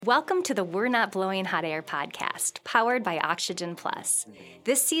Welcome to the We're Not Blowing Hot Air podcast, powered by Oxygen Plus.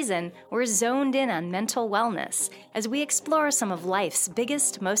 This season, we're zoned in on mental wellness as we explore some of life's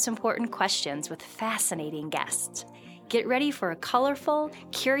biggest, most important questions with fascinating guests. Get ready for a colorful,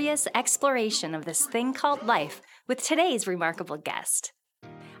 curious exploration of this thing called life with today's remarkable guest.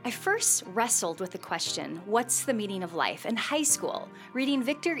 I first wrestled with the question, what's the meaning of life, in high school, reading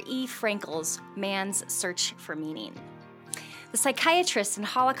Viktor E. Frankl's Man's Search for Meaning. The psychiatrist and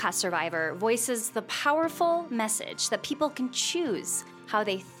Holocaust survivor voices the powerful message that people can choose how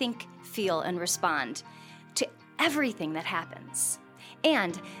they think, feel, and respond to everything that happens,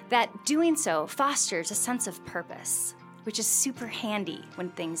 and that doing so fosters a sense of purpose, which is super handy when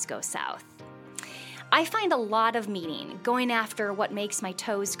things go south. I find a lot of meaning going after what makes my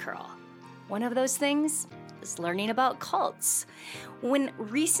toes curl. One of those things is learning about cults. When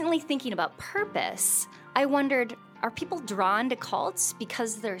recently thinking about purpose, I wondered, are people drawn to cults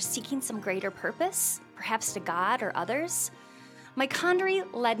because they're seeking some greater purpose, perhaps to God or others? My quandary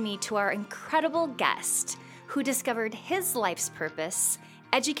led me to our incredible guest who discovered his life's purpose,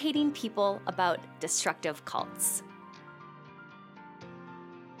 educating people about destructive cults.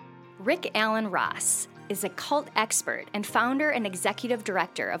 Rick Alan Ross is a cult expert and founder and executive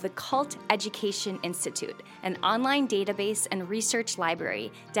director of the Cult Education Institute, an online database and research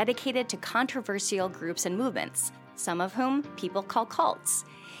library dedicated to controversial groups and movements, some of whom people call cults.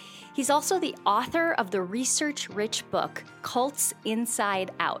 He's also the author of the research-rich book, Cults Inside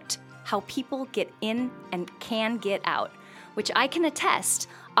Out: How People Get In and Can Get Out, which I can attest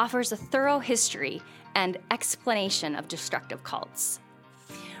offers a thorough history and explanation of destructive cults.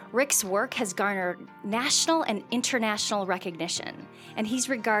 Rick's work has garnered national and international recognition, and he's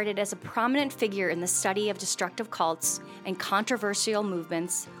regarded as a prominent figure in the study of destructive cults and controversial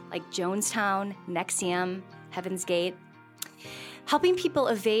movements like Jonestown, NXIVM, Heaven's Gate. Helping people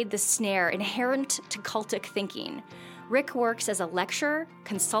evade the snare inherent to cultic thinking, Rick works as a lecturer,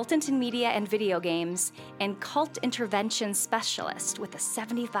 consultant in media and video games, and cult intervention specialist with a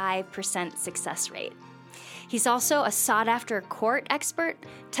 75% success rate. He's also a sought-after court expert,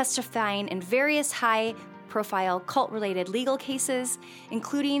 testifying in various high-profile cult-related legal cases,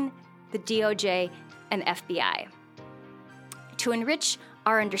 including the DOJ and FBI. To enrich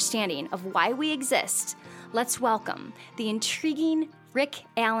our understanding of why we exist, let's welcome the intriguing Rick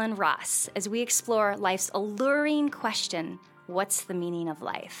Alan Ross as we explore life's alluring question, what's the meaning of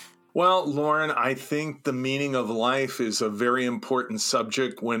life? Well, Lauren, I think the meaning of life is a very important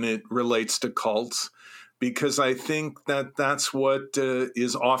subject when it relates to cults, because I think that that's what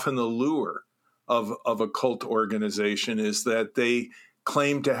is often the lure of a cult organization, is that they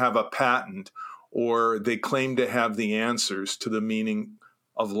claim to have a patent or they claim to have the answers to the meaning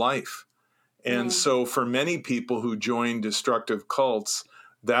of life. And so for many people who join destructive cults,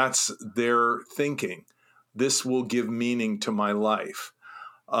 that's their thinking. This will give meaning to my life.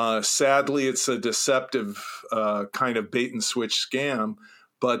 Sadly, it's a deceptive kind of bait and switch scam,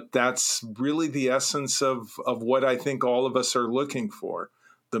 but that's really the essence of what I think all of us are looking for,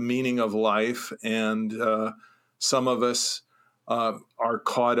 the meaning of life. And some of us are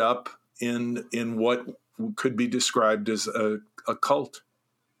caught up in what could be described as a cult.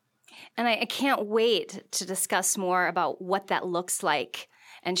 And I can't wait to discuss more about what that looks like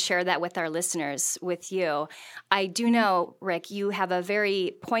and share that with our listeners, with you. I do know, Rick, you have a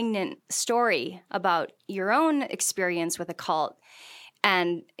very poignant story about your own experience with a cult.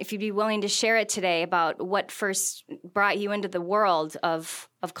 And if you'd be willing to share it today about what first brought you into the world of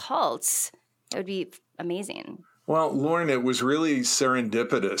cults, it would be amazing. Well, Lauren, it was really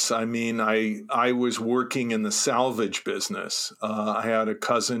serendipitous. I mean, I was working in the salvage business. I had a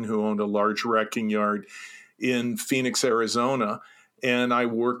cousin who owned a large wrecking yard in Phoenix, Arizona, and I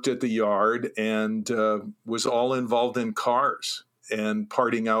worked at the yard and was all involved in cars and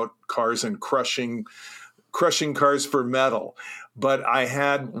parting out cars and crushing cars for metal. But I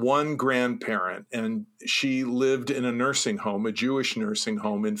had one grandparent, and she lived in a nursing home, a Jewish nursing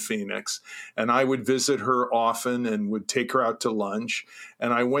home in Phoenix. And I would visit her often and would take her out to lunch.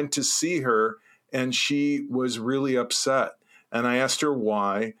 And I went to see her, and she was really upset. And I asked her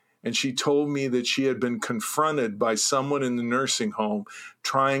why. And she told me that she had been confronted by someone in the nursing home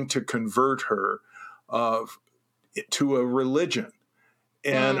trying to convert her to a religion.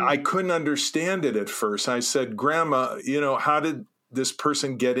 And I couldn't understand it at first. I said, Grandma, how did this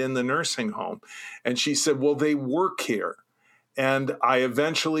person get in the nursing home? And she said, well, they work here. And I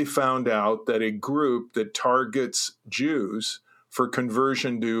eventually found out that a group that targets Jews for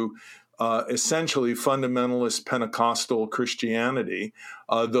conversion to essentially fundamentalist Pentecostal Christianity,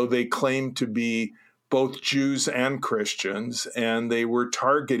 though they claim to be both Jews and Christians, and they were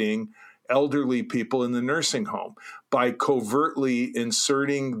targeting elderly people in the nursing home by covertly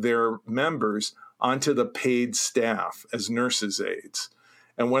inserting their members onto the paid staff as nurses' aides.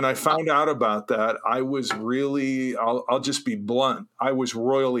 And when I found out about that, I was really, I'll just be blunt, I was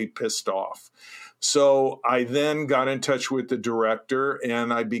royally pissed off. So I then got in touch with the director,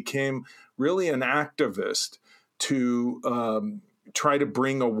 and I became really an activist to try to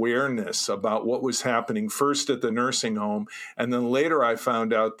bring awareness about what was happening first at the nursing home. And then later I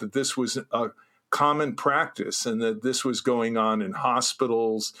found out that this was a common practice and that this was going on in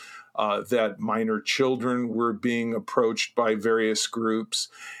hospitals, that minor children were being approached by various groups.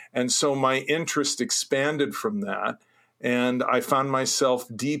 And so my interest expanded from that. And I found myself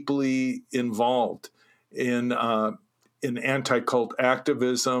deeply involved in anti-cult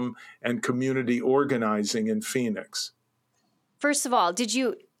activism and community organizing in Phoenix. First of all,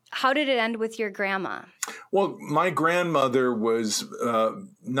 how did it end with your grandma? Well, my grandmother was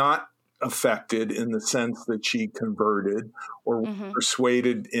not affected in the sense that she converted or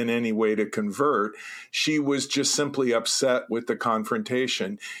persuaded in any way to convert. She was just simply upset with the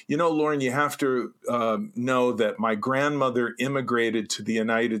confrontation. You know, Lauren, you have to know that my grandmother immigrated to the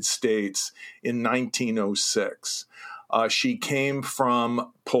United States in 1906. She came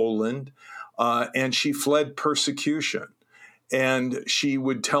from Poland, and she fled persecution. And she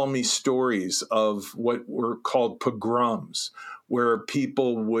would tell me stories of what were called pogroms, where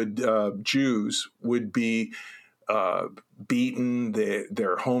Jews would be beaten,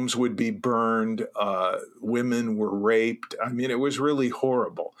 their homes would be burned, women were raped. I mean, it was really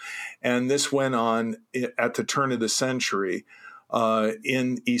horrible. And this went on at the turn of the century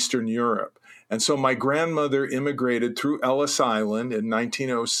in Eastern Europe. And so my grandmother immigrated through Ellis Island in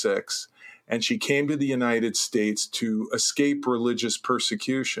 1906. And she came to the United States to escape religious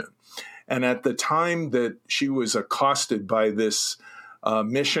persecution. And at the time that she was accosted by this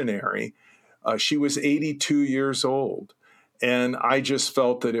missionary, she was 82 years old. And I just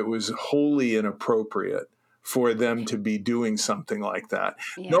felt that it was wholly inappropriate for them to be doing something like that.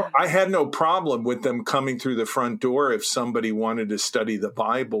 Yeah. No, I had no problem with them coming through the front door if somebody wanted to study the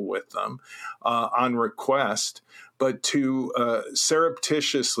Bible with them on request. But to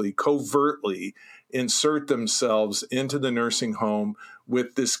surreptitiously, covertly insert themselves into the nursing home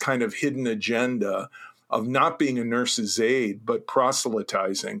with this kind of hidden agenda of not being a nurse's aide, but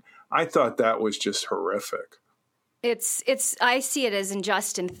proselytizing, I thought that was just horrific. I see it as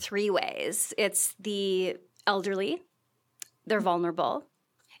unjust in three ways. It's the elderly, they're vulnerable.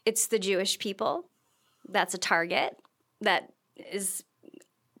 It's the Jewish people, that's a target that is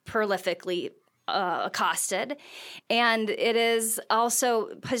prolifically accosted. And it is also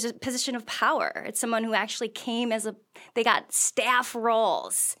position of power. It's someone who actually came they got staff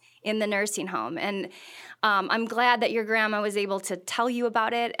roles in the nursing home. And I'm glad that your grandma was able to tell you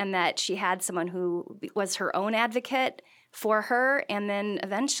about it and that she had someone who was her own advocate for her. And then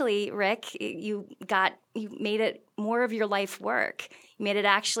eventually, Rick, you made it more of your life work. You made it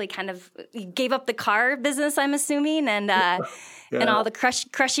actually you gave up the car business, I'm assuming, and and all the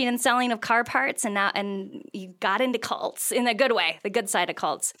crushing and selling of car parts, and you got into cults in a good way, the good side of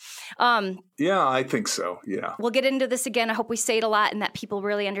cults. Yeah, I think so. Yeah. We'll get into this again. I hope we say it a lot and that people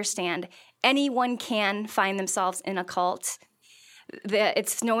really understand. Anyone can find themselves in a cult.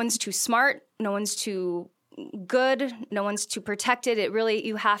 No one's too smart. No one's too good. No one's too protected.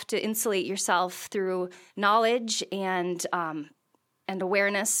 You have to insulate yourself through knowledge and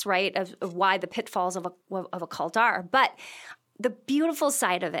awareness, right, of why the pitfalls of a cult are. But the beautiful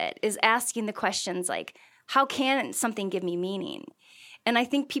side of it is asking the questions like, how can something give me meaning? And I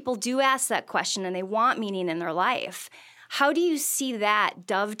think people do ask that question and they want meaning in their life. How do you see that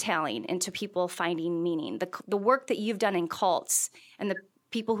dovetailing into people finding meaning? The work that you've done in cults and the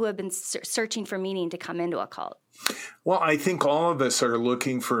people who have been searching for meaning to come into a cult? Well, I think all of us are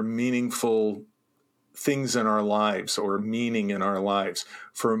looking for meaningful things in our lives or meaning in our lives.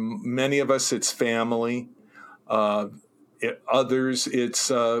 For many of us, it's family. Others, it's,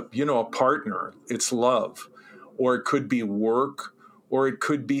 a partner. It's love. Or it could be work, or it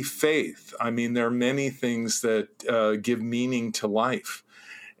could be faith. I mean, there are many things that give meaning to life.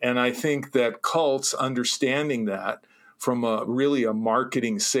 And I think that cults, understanding that from really a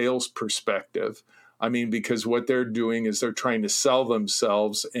marketing sales perspective, I mean, because what they're doing is they're trying to sell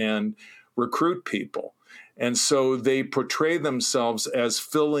themselves and recruit people. And so they portray themselves as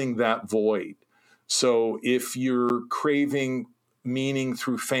filling that void. So if you're craving meaning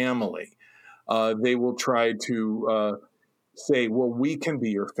through family, they will try to say, well, we can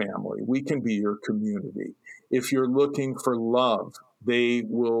be your family. We can be your community. If you're looking for love, they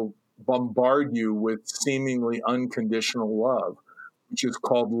will bombard you with seemingly unconditional love, which is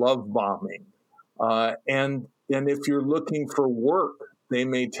called love bombing. And if you're looking for work, they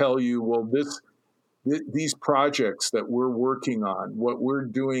may tell you, well, these projects that we're working on, what we're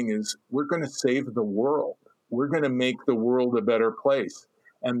doing is we're going to save the world. We're going to make the world a better place.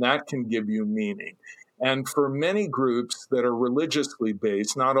 And that can give you meaning. And for many groups that are religiously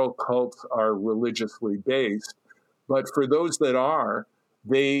based, not all cults are religiously based, but for those that are,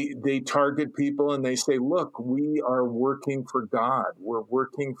 they target people and they say, look, we are working for God. We're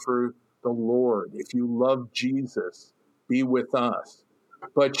working for the Lord. If you love Jesus, be with us.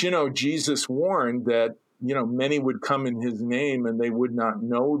 But, Jesus warned that, many would come in his name and they would not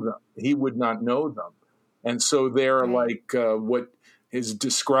know them. He would not know them. And so they're like what is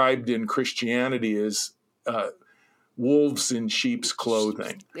described in Christianity as wolves in sheep's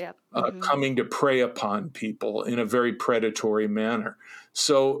clothing, coming to prey upon people in a very predatory manner.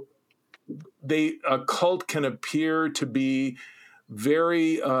 So a cult can appear to be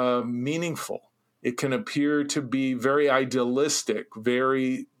very meaningful. It can appear to be very idealistic,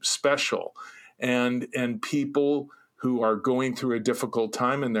 very special. And people who are going through a difficult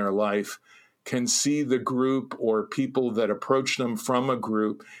time in their life can see the group or people that approach them from a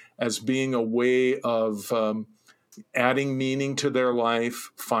group as being a way of adding meaning to their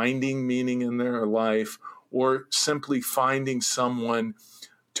life, finding meaning in their life, or simply finding someone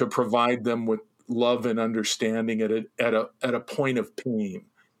to provide them with love and understanding at a point of pain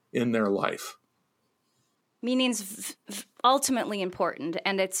in their life. Meaning's ultimately important,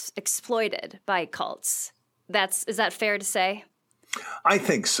 and it's exploited by cults. Is that fair to say? I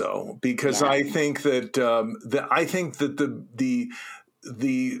think so, because I think that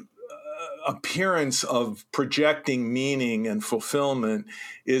the appearance of projecting meaning and fulfillment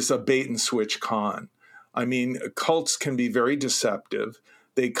is a bait and switch con. I mean, cults can be very deceptive.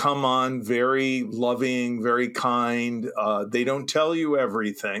 They come on very loving, very kind. They don't tell you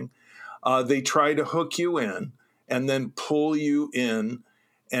everything. They try to hook you in and then pull you in.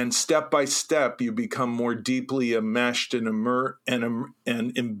 And step by step, you become more deeply enmeshed and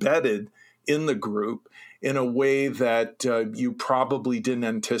embedded in the group in a way that you probably didn't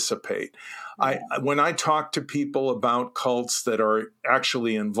anticipate. When I talk to people about cults that are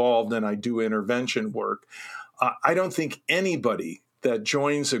actually involved, and I do intervention work, I don't think anybody that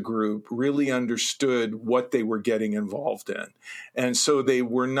joins a group really understood what they were getting involved in. And so they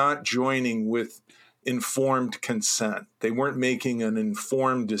were not joining with informed consent. They weren't making an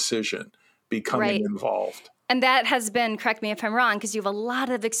informed decision, becoming involved. And that has been, correct me if I'm wrong, because you have a lot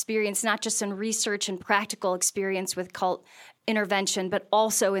of experience, not just in research and practical experience with cult intervention, but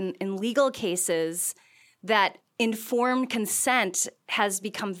also in legal cases, that informed consent has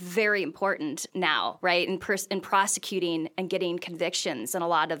become very important now, right? In prosecuting and getting convictions and a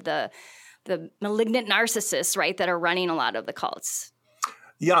lot of the malignant narcissists, right, that are running a lot of the cults.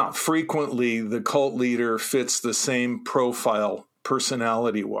 Yeah, frequently the cult leader fits the same profile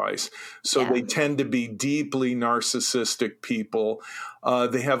personality-wise. So they tend to be deeply narcissistic people.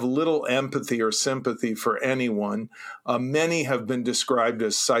 They have little empathy or sympathy for anyone. Many have been described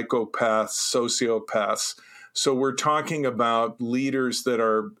as psychopaths, sociopaths. So we're talking about leaders that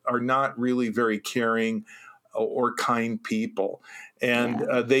are not really very caring or kind people. And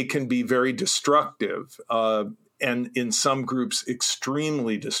they can be very destructive. And in some groups,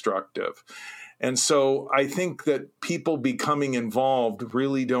 extremely destructive. And so I think that people becoming involved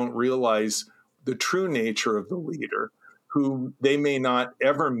really don't realize the true nature of the leader, who they may not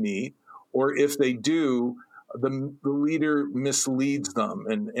ever meet, or if they do, the leader misleads them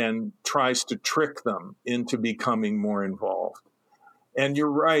and tries to trick them into becoming more involved. And you're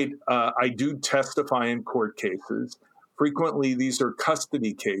right, I do testify in court cases. Frequently, these are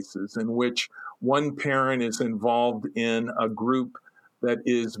custody cases in which one parent is involved in a group that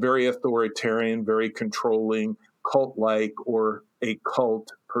is very authoritarian, very controlling, cult-like, or a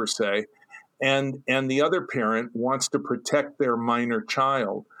cult per se. And the other parent wants to protect their minor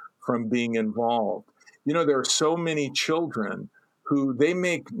child from being involved. You know, there are so many children who they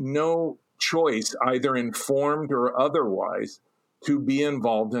make no choice, either informed or otherwise, to be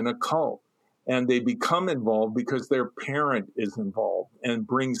involved in a cult. And they become involved because their parent is involved and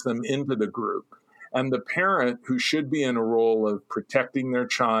brings them into the group. And the parent, who should be in a role of protecting their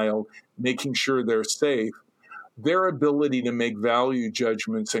child, making sure they're safe, their ability to make value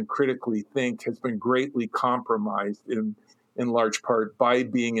judgments and critically think has been greatly compromised in large part by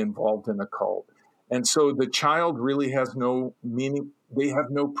being involved in a cult. And so the child really has no meaning. They have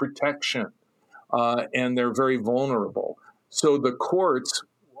no protection, and they're very vulnerable. So the courts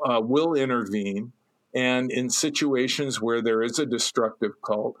will intervene, and in situations where there is a destructive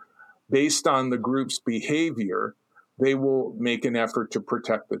cult, based on the group's behavior, they will make an effort to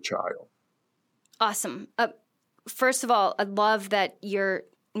protect the child. Awesome. First of all, I love that you're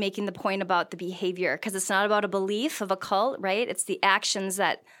making the point about the behavior, because it's not about a belief of a cult, right? It's the actions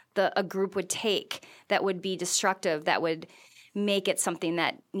that a group would take that would be destructive, that would make it something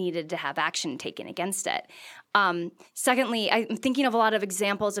that needed to have action taken against it. Secondly, I'm thinking of a lot of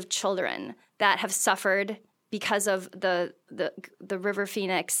examples of children that have suffered because of the River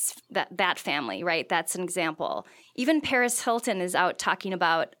Phoenix, that family, right? That's an example. Even Paris Hilton is out talking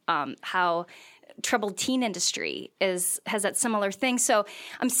about how troubled teen industry has that similar thing. So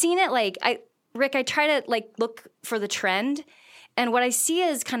I'm seeing it Rick, I try to look for the trend. And what I see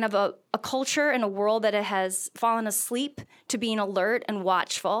is kind of a culture and a world that it has fallen asleep to being alert and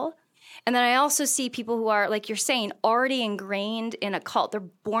watchful. And then I also see people who are, like you're saying, already ingrained in a cult. They're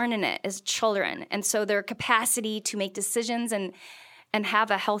born in it as children. And so their capacity to make decisions and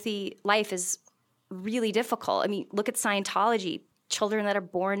have a healthy life is really difficult. I mean, look at Scientology, children that are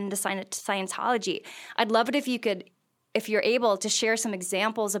born into Scientology. I'd love it if you're able to share some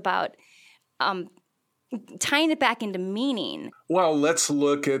examples about tying it back into meaning. Well, let's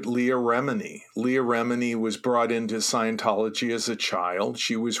look at Leah Remini. Leah Remini was brought into Scientology as a child.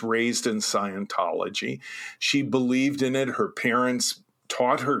 She was raised in Scientology. She believed in it. Her parents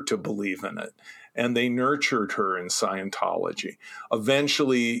taught her to believe in it, and they nurtured her in Scientology.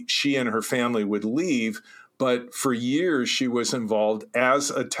 Eventually, she and her family would leave, but for years she was involved as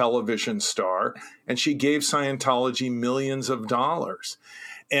a television star, and she gave Scientology millions of dollars.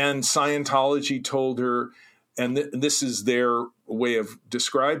 And Scientology told her, and this is their way of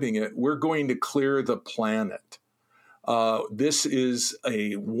describing it, we're going to clear the planet. This is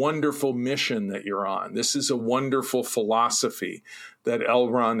a wonderful mission that you're on. This is a wonderful philosophy that L.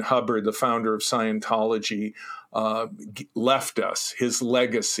 Ron Hubbard, the founder of Scientology, left us, his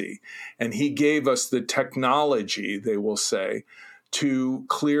legacy. And he gave us the technology, they will say, to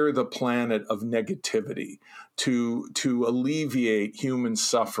clear the planet of negativity, to alleviate human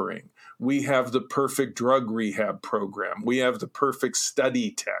suffering. We have the perfect drug rehab program. We have the perfect study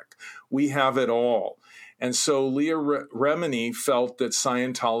tech. We have it all. And so Leah Remini felt that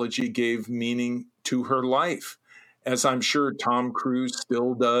Scientology gave meaning to her life, as I'm sure Tom Cruise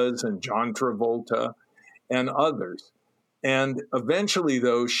still does, and John Travolta and others. And eventually,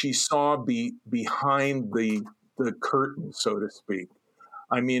 though, she saw behind the curtain, so to speak.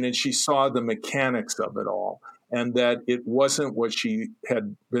 I mean, and she saw the mechanics of it all, and that it wasn't what she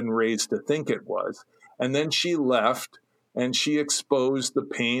had been raised to think it was. And then she left, and she exposed the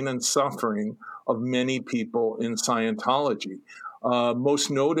pain and suffering of many people in Scientology, most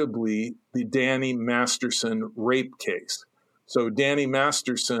notably the Danny Masterson rape case. So Danny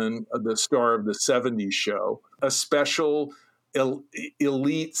Masterson, the star of the 70s show, a special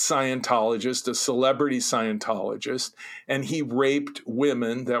elite Scientologist, a celebrity Scientologist, and he raped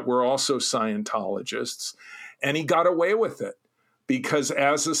women that were also Scientologists, and he got away with it because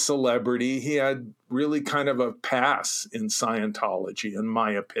as a celebrity, he had really kind of a pass in Scientology, in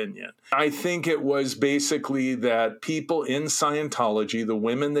my opinion. I think it was basically that people in Scientology, the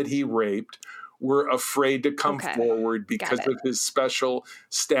women that he raped, were afraid to come forward because of his special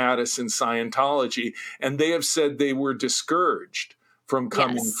status in Scientology. And they have said they were discouraged from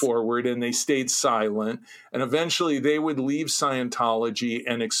coming forward, and they stayed silent. And eventually they would leave Scientology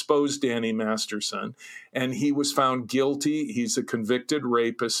and expose Danny Masterson. And he was found guilty. He's a convicted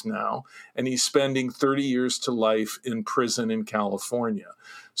rapist now, and he's spending 30 years to life in prison in California.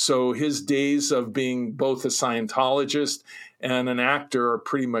 So his days of being both a Scientologist and an actor are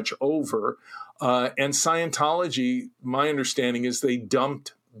pretty much over. And Scientology, my understanding is they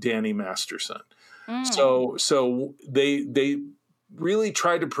dumped Danny Masterson. So they really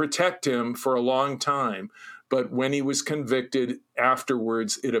tried to protect him for a long time. But when he was convicted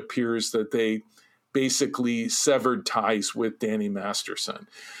afterwards, it appears that they basically severed ties with Danny Masterson.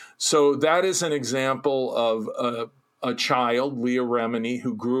 So that is an example of a child, Leah Remini,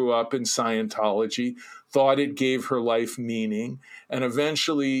 who grew up in Scientology, thought it gave her life meaning, and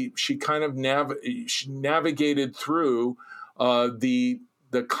eventually she kind of navigated through the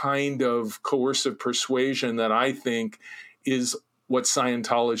kind of coercive persuasion that I think is what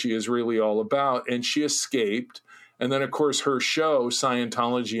Scientology is really all about, and she escaped. And then, of course, her show,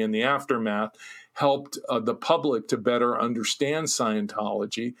 Scientology in the Aftermath, helped the public to better understand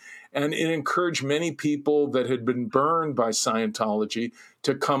Scientology. And it encouraged many people that had been burned by Scientology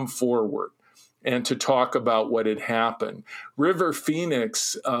to come forward and to talk about what had happened. River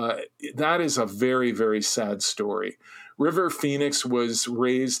Phoenix, that is a very, very sad story. River Phoenix was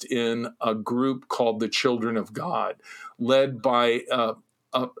raised in a group called the Children of God, led by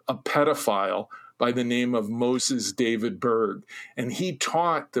a pedophile by the name of Moses David Berg. And he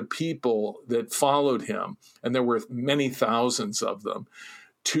taught the people that followed him, and there were many thousands of them,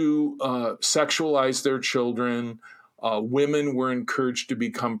 to sexualize their children. Women were encouraged to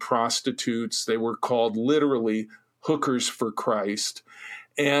become prostitutes. They were called literally hookers for Christ.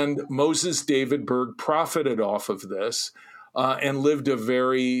 And Moses David Berg profited off of this and lived a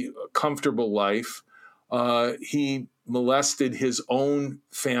very comfortable life. He molested his own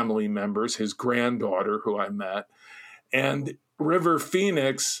family members, his granddaughter, who I met. And River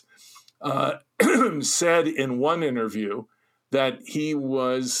Phoenix said in one interview that he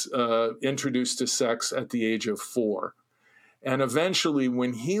was introduced to sex at the age of 4. And eventually,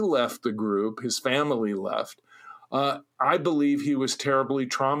 when he left the group, his family left, I believe he was terribly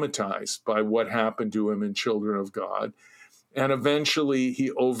traumatized by what happened to him in Children of God. And eventually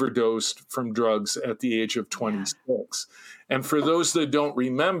he overdosed from drugs at the age of 26. Yeah. And for those that don't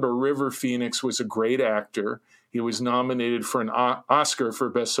remember, River Phoenix was a great actor. He was nominated for an Oscar for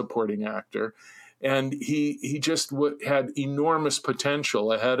Best Supporting Actor. And he just had enormous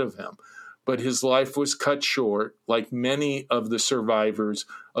potential ahead of him. But his life was cut short, like many of the survivors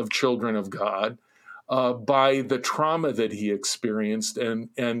of Children of God, by the trauma that he experienced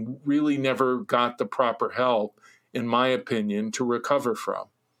and really never got the proper help, in my opinion, to recover from.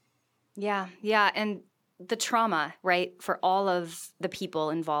 Yeah. And the trauma, right, for all of the people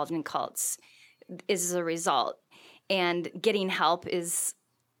involved in cults is a result. And getting help is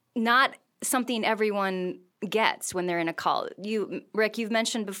not something everyone gets when they're in a cult. Rick, you've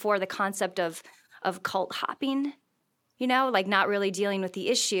mentioned before the concept of cult hopping, like not really dealing with the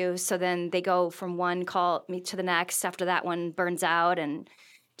issue. So then they go from one cult to the next after that one burns out. And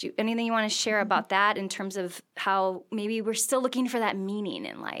anything you want to share about that in terms of how maybe we're still looking for that meaning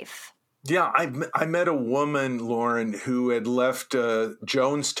in life? Yeah, I met a woman, Lauren, who had left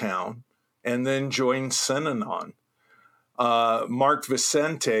Jonestown and then joined Synanon. Mark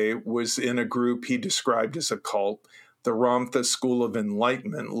Vicente was in a group he described as a cult, the Ramtha School of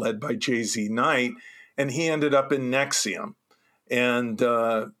Enlightenment, led by J.Z. Knight, and he ended up in NXIVM. And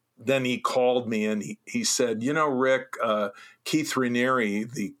then he called me and he said, Rick, Keith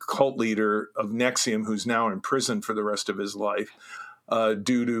Raniere, the cult leader of NXIVM, who's now in prison for the rest of his life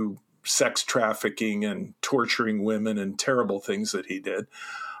due to sex trafficking and torturing women and terrible things that he did.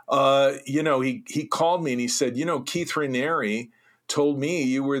 He called me and he said, Keith Raniere told me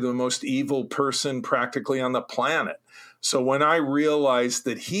you were the most evil person practically on the planet. So when I realized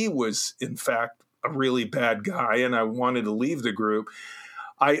that he was, in fact, a really bad guy and I wanted to leave the group,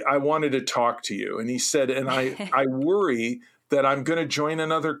 I wanted to talk to you. And he said, and I worry that I'm going to join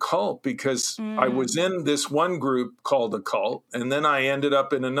another cult because I was in this one group called a cult, and then I ended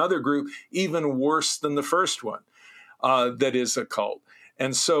up in another group even worse than the first one that is a cult.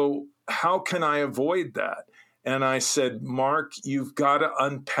 And so how can I avoid that? And I said, Mark, you've got to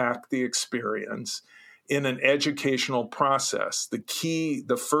unpack the experience in an educational process.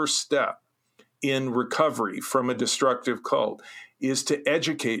 The first step in recovery from a destructive cult is to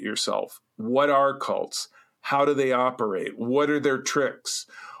educate yourself. What are cults? How do they operate? What are their tricks?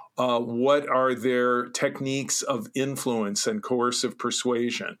 What are their techniques of influence and coercive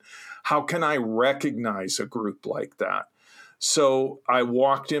persuasion? How can I recognize a group like that? So I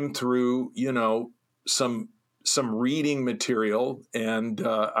walked him through, some reading material, and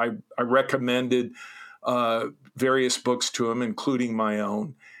I recommended various books to him, including my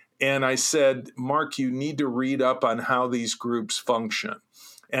own. And I said, Mark, you need to read up on how these groups function,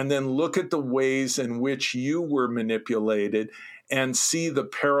 and then look at the ways in which you were manipulated and see the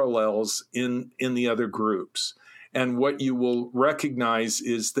parallels in the other groups. And what you will recognize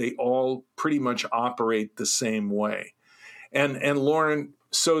is they all pretty much operate the same way. And Lauren,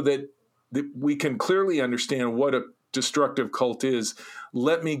 so that we can clearly understand what a destructive cult is,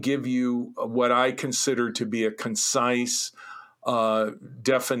 let me give you what I consider to be a concise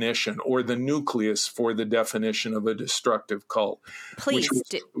definition, or the nucleus for the definition of a destructive cult. Please,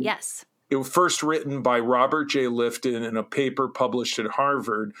 yes. It was first written by Robert J. Lifton in a paper published at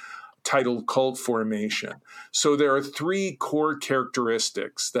Harvard titled Cult Formation. So there are 3 core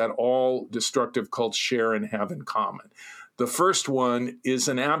characteristics that all destructive cults share and have in common. The first one is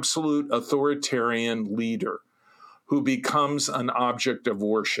an absolute authoritarian leader who becomes an object of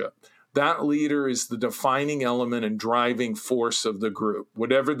worship. That leader is the defining element and driving force of the group.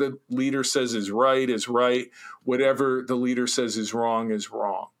 Whatever the leader says is right. Whatever the leader says is wrong is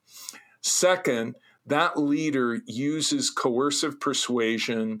wrong. Second, that leader uses coercive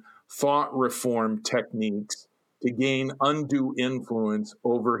persuasion, thought reform techniques to gain undue influence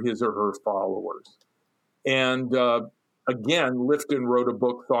over his or her followers. And again, Lifton wrote a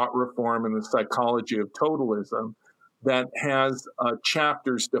book, Thought Reform and the Psychology of Totalism, that has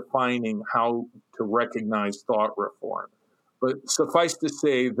chapters defining how to recognize thought reform. But suffice to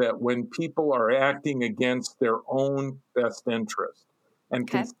say that when people are acting against their own best interest and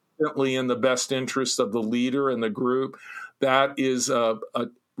consistently in the best interest of the leader and the group, that is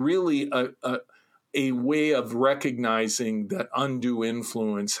really a way of recognizing that undue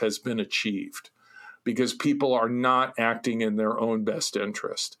influence has been achieved, because people are not acting in their own best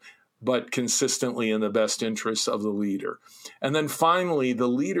interest, but consistently in the best interest of the leader. And then finally, the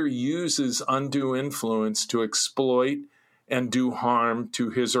leader uses undue influence to exploit and do harm to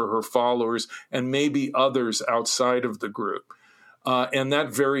his or her followers and maybe others outside of the group. And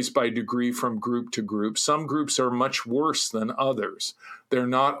that varies by degree from group to group. Some groups are much worse than others. They're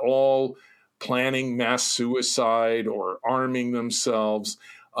not all planning mass suicide or arming themselves,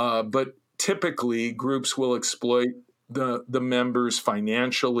 but typically groups will exploit the members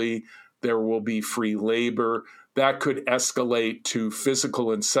financially. There will be free labor. That could escalate to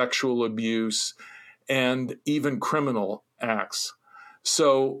physical and sexual abuse and even criminal acts.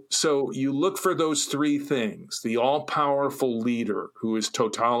 So you look for those three things: the all-powerful leader who is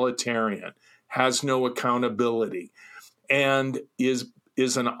totalitarian, has no accountability, and is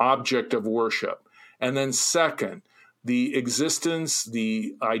an object of worship. And then second, the existence,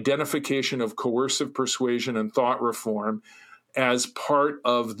 the identification of coercive persuasion and thought reform as part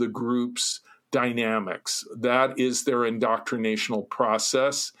of the group's dynamics. That is their indoctrinational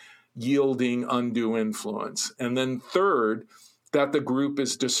process, yielding undue influence. And then third, that the group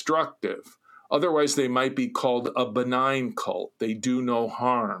is destructive. Otherwise, they might be called a benign cult. They do no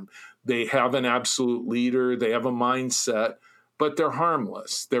harm. They have an absolute leader. They have a mindset, but they're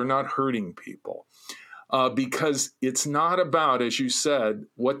harmless. They're not hurting people. Because it's not about, as you said,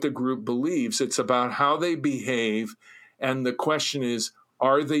 what the group believes. It's about how they behave. And the question is,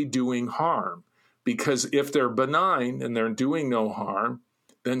 are they doing harm? Because if they're benign and they're doing no harm,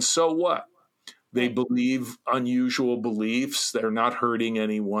 then so what? They believe unusual beliefs. They're not hurting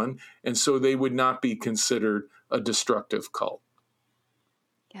anyone. And so they would not be considered a destructive cult.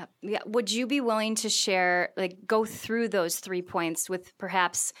 Yeah. Would you be willing to share, go through those 3 points with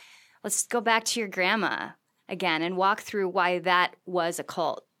perhaps, let's go back to your grandma again and walk through why that was a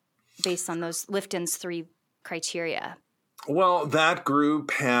cult based on those Lifton's 3 criteria? Well, that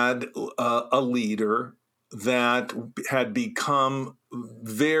group had a leader that had become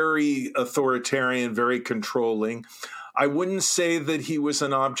very authoritarian, very controlling. I wouldn't say that he was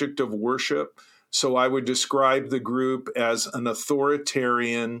an object of worship, so I would describe the group as an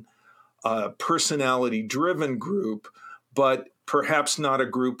authoritarian, personality-driven group, but perhaps not a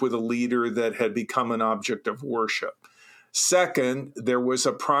group with a leader that had become an object of worship. Second, there was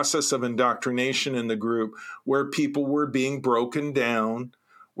a process of indoctrination in the group where people were being broken down,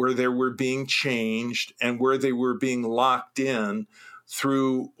 where they were being changed, and where they were being locked in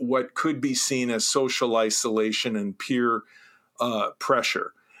through what could be seen as social isolation and peer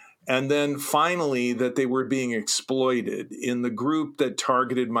pressure. And then finally, that they were being exploited. In the group that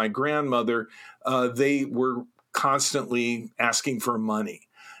targeted my grandmother, they were constantly asking for money.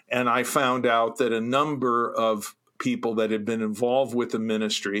 And I found out that a number of people that had been involved with the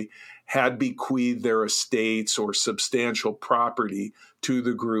ministry had bequeathed their estates or substantial property to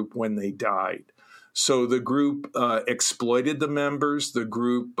the group when they died. So the group exploited the members. The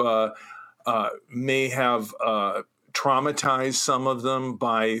group may have traumatized some of them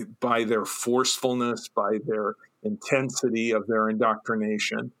by their forcefulness, by their intensity of their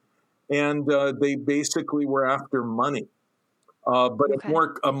indoctrination. And they basically were after money. But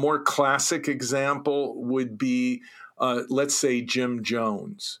a more classic example would be, let's say, Jim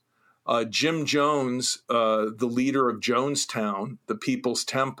Jones. Jim Jones, the leader of Jonestown, the People's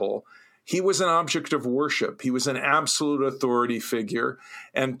Temple, he was an object of worship. He was an absolute authority figure,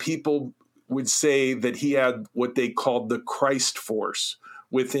 and people would say that he had what they called the Christ force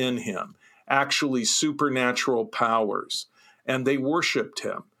within him, actually supernatural powers, and they worshiped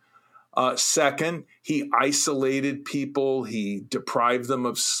him. Second, he isolated people. He deprived them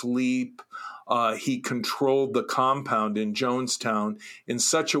of sleep. He controlled the compound in Jonestown in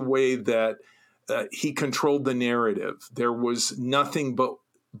such a way that he controlled the narrative. There was nothing but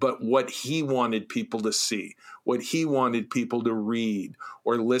what he wanted people to see, what he wanted people to read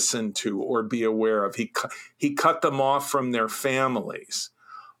or listen to or be aware of. He cut them off from their families.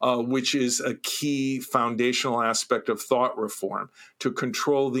 Which is a key foundational aspect of thought reform, to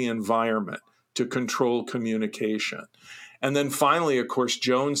control the environment, to control communication. And then finally, of course,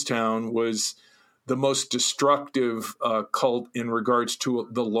 Jonestown was the most destructive cult in regards to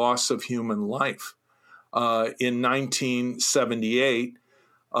the loss of human life. in 1978,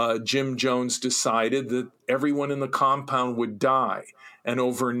 Jim Jones decided that everyone in the compound would die, and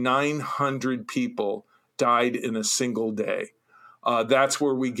over 900 people died in a single day. That's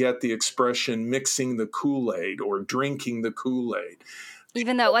where we get the expression mixing the Kool-Aid or drinking the Kool-Aid.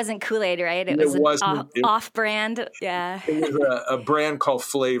 Even though it wasn't Kool-Aid, right? It was off-brand. Yeah. It was a brand called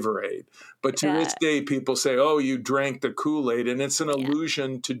Flavor Aid. But to this day, people say, oh, you drank the Kool-Aid. And it's an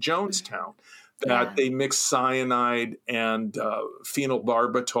allusion to Jonestown, that they mix cyanide and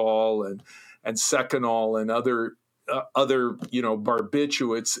phenobarbital and seconal and other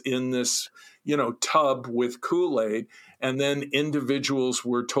barbiturates in this, tub with Kool-Aid. And then individuals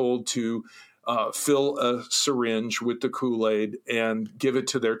were told to fill a syringe with the Kool-Aid and give it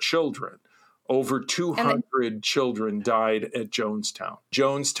to their children. Over 200 children died at Jonestown.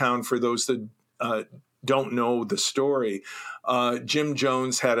 Jonestown, for those that don't know the story, Jim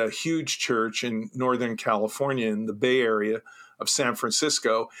Jones had a huge church in Northern California in the Bay Area of San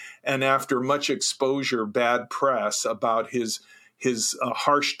Francisco. And after much exposure, bad press about his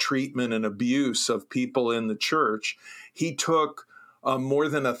harsh treatment and abuse of people in the church, he took more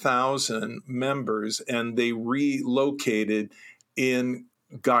than 1,000 members, and they relocated in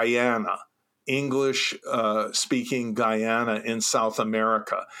Guyana, English-speaking Guyana in South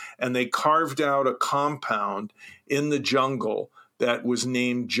America. And they carved out a compound in the jungle that was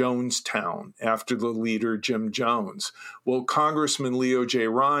named Jonestown after the leader, Jim Jones. Well, Congressman Leo J.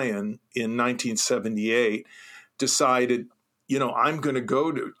 Ryan in 1978 decided,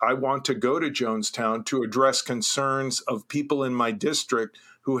 I want to go to Jonestown to address concerns of people in my district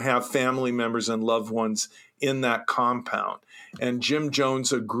who have family members and loved ones in that compound. And Jim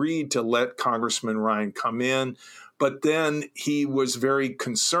Jones agreed to let Congressman Ryan come in, but then he was very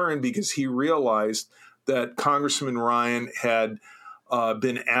concerned because he realized that Congressman Ryan had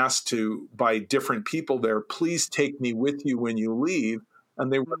been asked by different people there, please take me with you when you leave.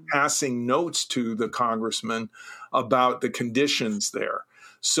 And they were passing notes to the congressman about the conditions there.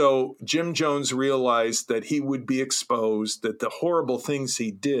 So Jim Jones realized that he would be exposed, that the horrible things he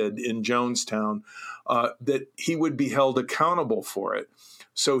did in Jonestown, that he would be held accountable for it.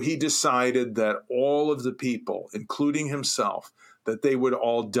 So he decided that all of the people, including himself, that they would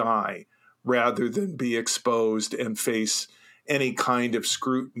all die rather than be exposed and face any kind of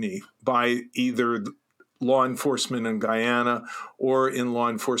scrutiny by either law enforcement in Guyana or in law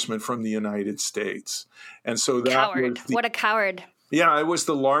enforcement from the United States. And so that what a coward. Yeah, it was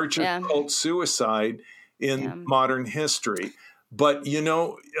the largest cult suicide in modern history. But,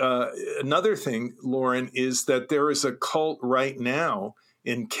 another thing, Lauren, is that there is a cult right now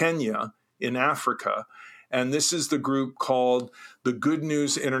in Kenya, in Africa, and this is the group called the Good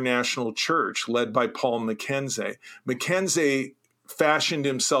News International Church, led by Paul Mackenzie. Mackenzie fashioned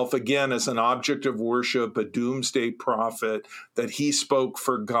himself again as an object of worship, a doomsday prophet, that he spoke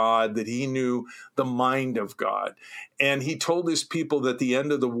for God, that he knew the mind of God. And he told his people that the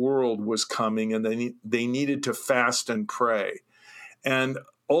end of the world was coming and they needed to fast and pray. And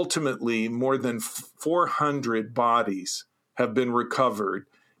ultimately, more than 400 bodies have been recovered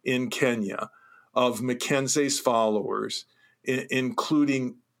in Kenya of Mackenzie's followers,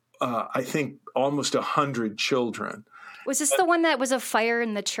 including, I think, almost 100 children. Was this the one that was a fire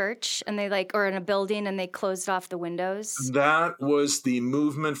in the church and or in a building and they closed off the windows? That was the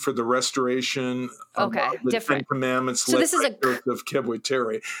movement for the restoration of the Ten Commandments. So this is of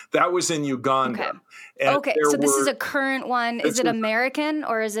Kibwetere. That was in Uganda. Okay. So this is a current one. Is it American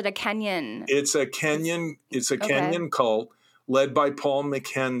or is it a Kenyan? It's a Kenyan. It's a Kenyan cult led by Paul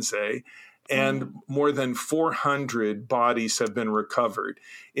Mackenzie. And more than 400 bodies have been recovered.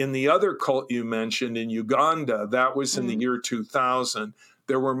 In the other cult you mentioned in Uganda, that was in the year 2000,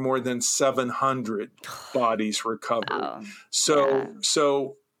 there were more than 700 bodies recovered. Wow.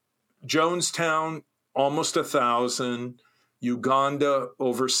 So Jonestown, almost 1,000, Uganda,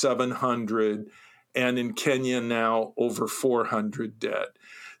 over 700, and in Kenya now, over 400 dead.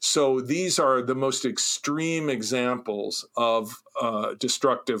 So these are the most extreme examples of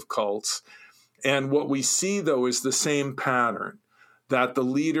destructive cults. And what we see, though, is the same pattern, that the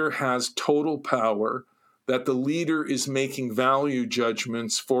leader has total power, that the leader is making value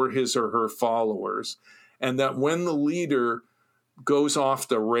judgments for his or her followers, and that when the leader goes off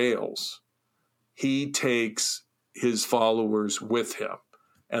the rails, he takes his followers with him.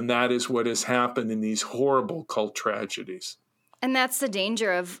 And that is what has happened in these horrible cult tragedies. And that's the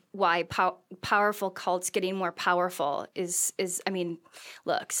danger of why powerful cults getting more powerful is,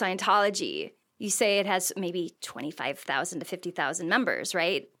 look, Scientology, you say it has maybe 25,000 to 50,000 members,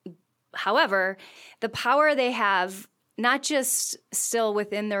 right? However, the power they have, not just still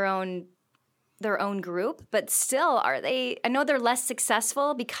within their own their own group, but still, I know they're less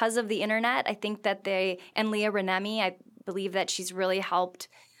successful because of the internet. I think that and Leah Remini, I believe that she's really helped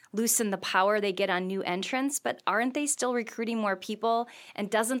loosen the power they get on new entrants, but aren't they still recruiting more people? And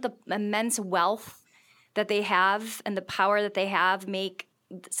doesn't the immense wealth that they have and the power that they have make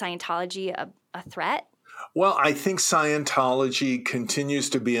Scientology a threat? Well, I think Scientology continues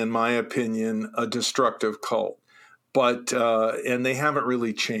to be, in my opinion, a destructive cult. But, and they haven't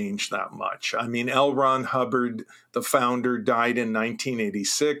really changed that much. I mean, L. Ron Hubbard, the founder, died in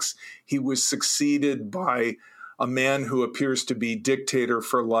 1986. He was succeeded by a man who appears to be dictator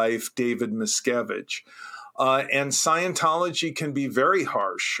for life, David Miscavige. And Scientology can be very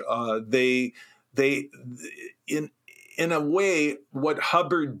harsh. In a way, what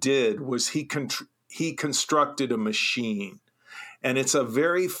Hubbard did was he constructed a machine, and it's a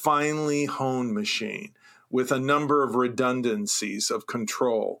very finely honed machine with a number of redundancies of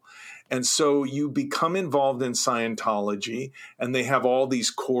control. And so you become involved in Scientology, and they have all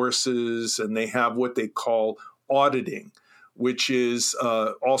these courses, and they have what they call auditing, which is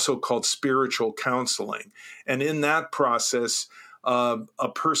also called spiritual counseling. And in that process, a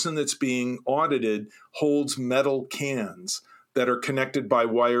person that's being audited holds metal cans that are connected by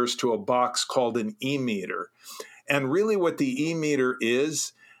wires to a box called an e-meter. And really what the e-meter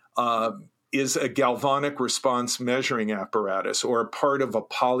is a galvanic response measuring apparatus, or a part of a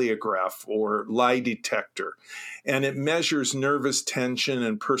polygraph or lie detector. And it measures nervous tension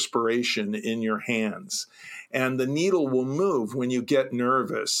and perspiration in your hands. And the needle will move when you get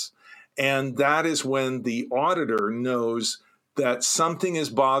nervous. And that is when the auditor knows that something is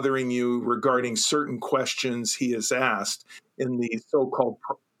bothering you regarding certain questions he has asked in the so-called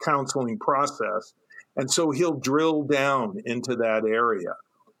counseling process. And so he'll drill down into that area.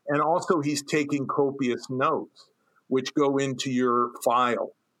 And also he's taking copious notes, which go into your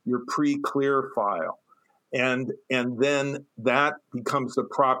file, your pre-clear file. And then that becomes the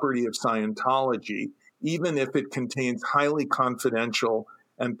property of Scientology, even if it contains highly confidential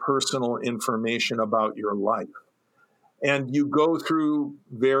and personal information about your life. And you go through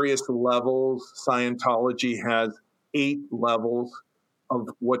various levels. Scientology has 8 levels of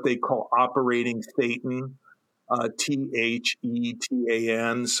what they call operating Thetan, THETAN.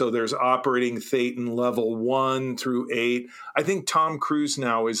 So there's operating Thetan level 1 through 8. I think Tom Cruise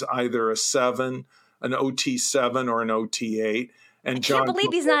now is either a 7, an OT7, or an OT8. And I can't believe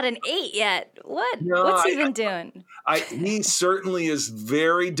he's not an 8 yet. What? No, what's he been doing? He certainly is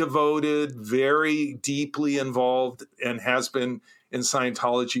very devoted, very deeply involved, and has been in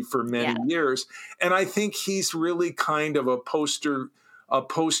Scientology for many years. And I think he's really kind of a poster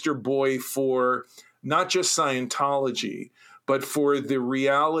boy for not just Scientology, but for the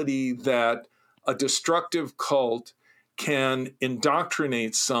reality that a destructive cult can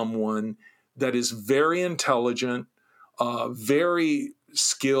indoctrinate someone that is very intelligent, very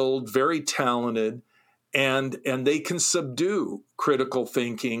skilled, very talented, and they can subdue critical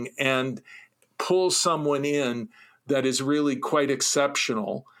thinking and pull someone in that is really quite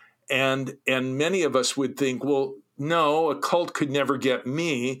exceptional. And many of us would think, well, no, a cult could never get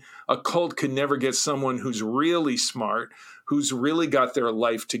me. A cult could never get someone who's really smart, who's really got their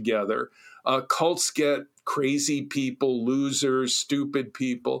life together. Cults get crazy people, losers, stupid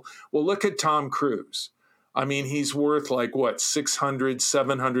people. Well, look at Tom Cruise. I mean, he's worth like, what,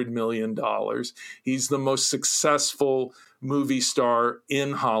 $600-700 million. He's the most successful movie star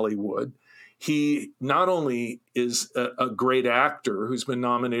in Hollywood. He not only is a great actor who's been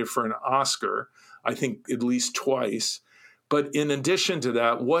nominated for an Oscar, I think at least twice, but in addition to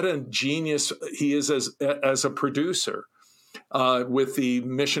that, what a genius he is as a producer with the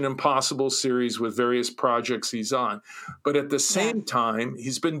Mission Impossible series, with various projects he's on. But at the same time,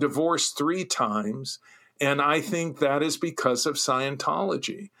 he's been divorced 3 times, and I think that is because of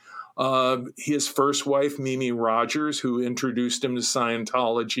Scientology. His first wife, Mimi Rogers, who introduced him to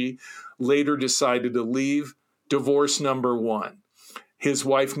Scientology, later decided to leave. Divorce number 1. His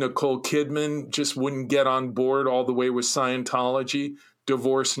wife, Nicole Kidman, just wouldn't get on board all the way with Scientology.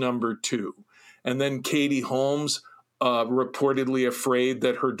 Divorce number 2. And then Katie Holmes, reportedly afraid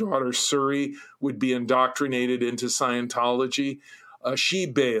that her daughter Suri would be indoctrinated into Scientology. She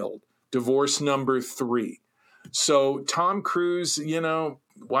bailed. Divorce number 3. So Tom Cruise,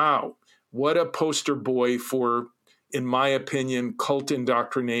 wow, what a poster boy for, in my opinion, cult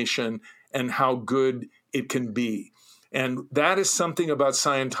indoctrination and how good it can be. And that is something about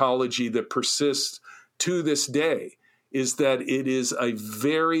Scientology that persists to this day, is that it is a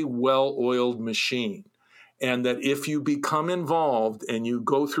very well-oiled machine. And that if you become involved and you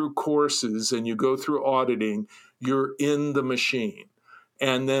go through courses and you go through auditing, you're in the machine.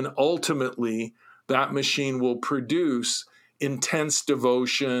 And then ultimately, that machine will produce intense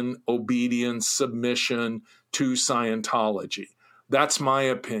devotion, obedience, submission to Scientology. That's my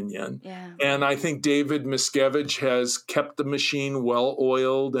opinion. Yeah. And I think David Miscavige has kept the machine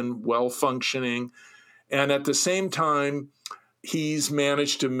well-oiled and well-functioning. And at the same time, he's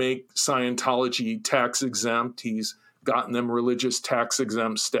managed to make Scientology tax exempt. He's gotten them religious tax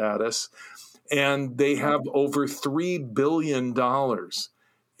exempt status. And they have over $3 billion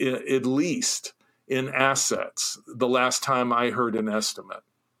at least in assets, the last time I heard an estimate.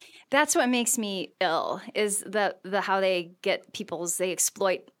 That's what makes me ill, is the how they get they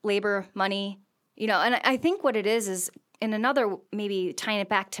exploit labor, money, and I think what it is in another, maybe tying it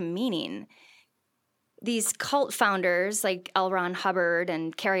back to meaning, these cult founders like L. Ron Hubbard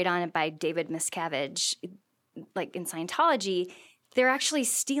and carried on by David Miscavige, like in Scientology, they're actually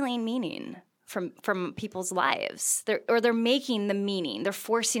stealing meaning from people's lives. They're making the meaning. They're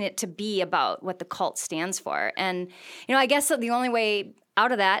forcing it to be about what the cult stands for. And, I guess the only way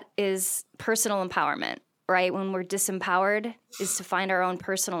out of that is personal empowerment, right? When we're disempowered is to find our own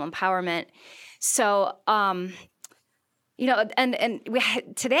personal empowerment. So, and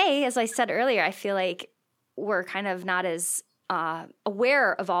today, as I said earlier, I feel like we're kind of not as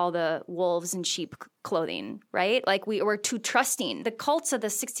aware of all the wolves in sheep clothing, right? Like we're too trusting. The cults of the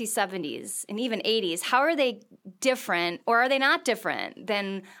 60s, 70s, and even 80s, how are they different, or are they not different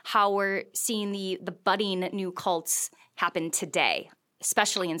than how we're seeing the budding new cults happen today,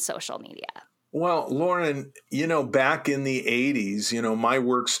 especially in social media? Well, Lauren, back in the 80s, my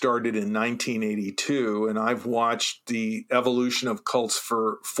work started in 1982, and I've watched the evolution of cults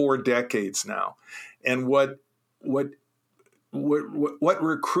for 4 decades now. And what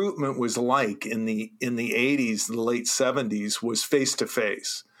recruitment was like in the 80s, the late 70s, was face to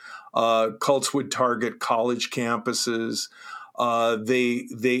face. Cults would target college campuses.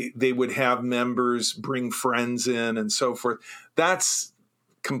 They would have members bring friends in and so forth. That's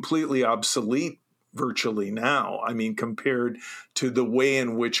completely obsolete virtually now. I mean, compared to the way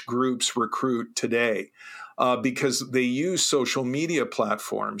in which groups recruit today. Because they use social media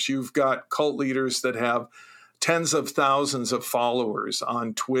platforms. You've got cult leaders that have tens of thousands of followers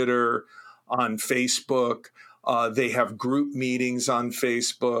on Twitter, on Facebook. They have group meetings on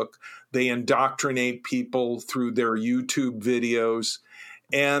Facebook. They indoctrinate people through their YouTube videos.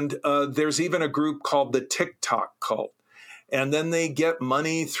 And there's even a group called the TikTok cult. And then they get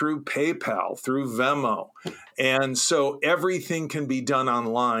money through PayPal, through Venmo. And so everything can be done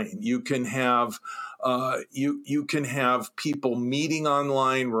online. You can have you can have people meeting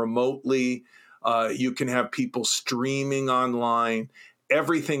online remotely. You can have people streaming online.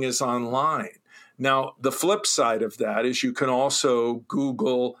 Everything is online. Now, the flip side of that is you can also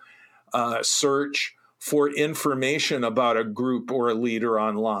Google search for information about a group or a leader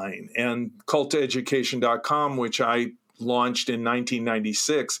online. And culteducation.com, which I launched in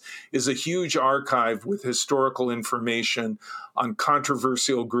 1996, is a huge archive with historical information on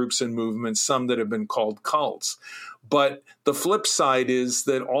controversial groups and movements, some that have been called cults. But the flip side is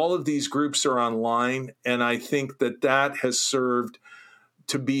that all of these groups are online, and I think that has served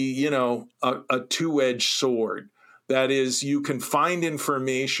to be, a two-edged sword. That is, you can find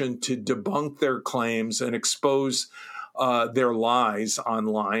information to debunk their claims and expose their lies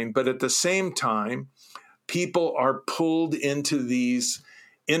online, but at the same time, people are pulled into these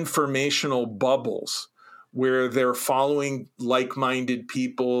informational bubbles where they're following like-minded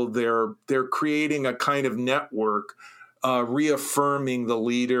people. They're creating a kind of network, reaffirming the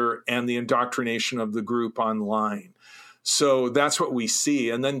leader and the indoctrination of the group online. So that's what we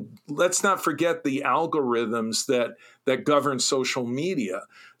see. And then let's not forget the algorithms that govern social media.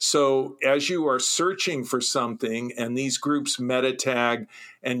 So as you are searching for something, and these groups meta tag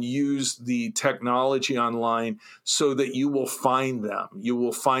and use the technology online so that you will find them, you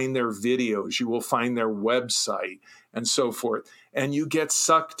will find their videos, you will find their website, and so forth. And you get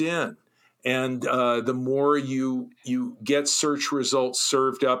sucked in. And the more you get search results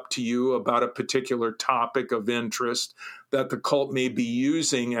served up to you about a particular topic of interest that the cult may be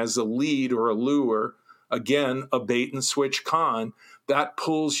using as a lead or a lure, again, a bait and switch con, that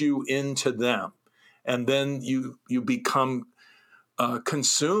pulls you into them. And then you become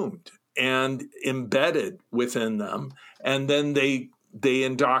consumed and embedded within them. And then they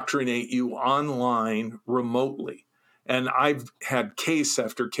indoctrinate you online remotely. And I've had case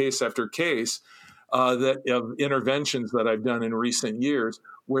after case after case of interventions that I've done in recent years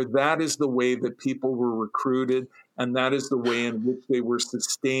where that is the way that people were recruited, and that is the way in which they were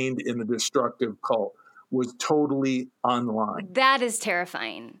sustained in a destructive cult, was totally online. That is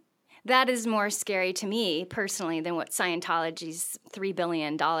terrifying. That is more scary to me personally than what Scientology's $3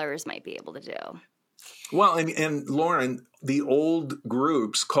 billion might be able to do. Well, and Lauren, the old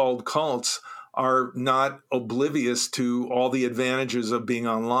groups called cults are not oblivious to all the advantages of being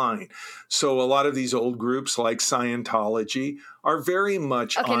online. So a lot of these old groups like Scientology are very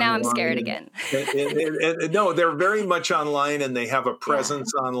much okay, online. Now I'm scared again. No, they're very much online, and they have a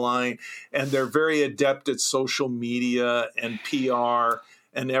presence online, and they're very adept at social media and PR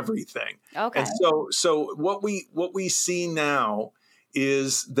and everything. Okay. And so what we see now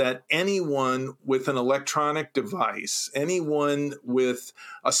is that anyone with an electronic device, anyone with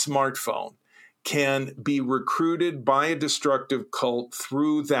a smartphone, can be recruited by a destructive cult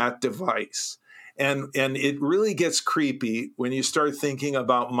through that device. And it really gets creepy when you start thinking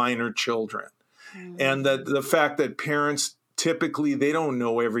about minor children. And the fact that parents typically, they don't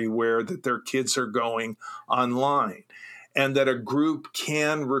know everywhere that their kids are going online, and that a group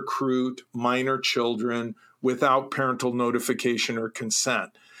can recruit minor children without parental notification or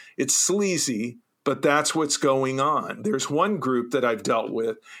consent. It's sleazy, but that's what's going on. There's one group that I've dealt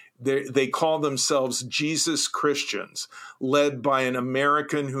with. They call themselves Jesus Christians, led by an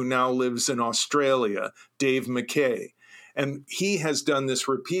American who now lives in Australia, Dave McKay. And he has done this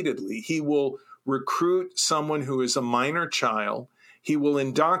repeatedly. He will recruit someone who is a minor child. He will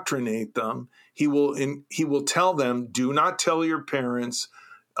indoctrinate them. He will tell them, do not tell your parents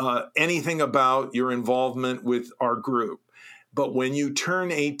anything about your involvement with our group. But when you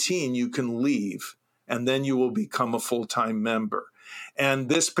turn 18, you can leave, and then you will become a full-time member. And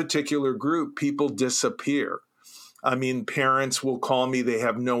this particular group, people disappear. I mean, parents will call me. They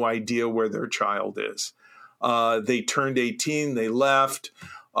have no idea where their child is. They turned 18. They left.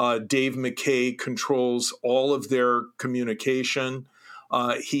 Dave McKay controls all of their communication.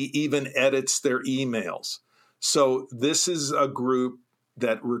 He even edits their emails. So this is a group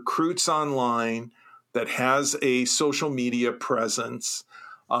that recruits online, that has a social media presence.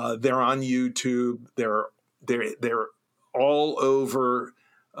 They're on YouTube. They're all over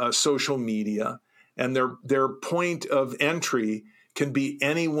social media, and their point of entry can be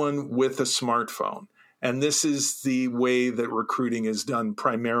anyone with a smartphone. And this is the way that recruiting is done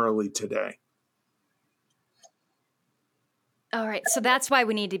primarily today. All right. So that's why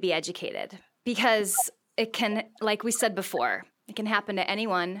we need to be educated, because it can, like we said before, it can happen to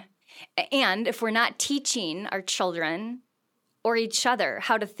anyone. And if we're not teaching our children or each other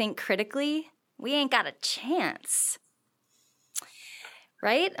how to think critically, we ain't got a chance.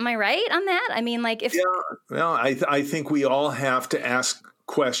 Right? Am I right on that? I mean, like if... Yeah, well, I think we all have to ask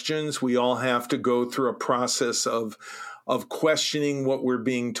questions. We all have to go through a process of questioning what we're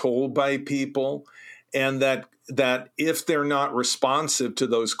being told by people, and that if they're not responsive to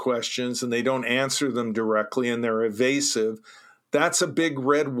those questions and they don't answer them directly and they're evasive, that's a big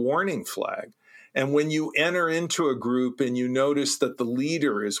red warning flag. And when you enter into a group and you notice that the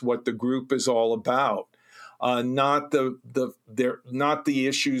leader is what the group is all about, not the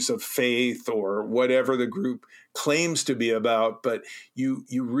issues of faith or whatever the group claims to be about, but you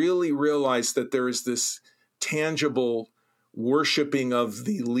really realize that there is this tangible worshiping of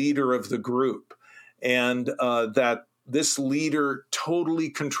the leader of the group, and that this leader totally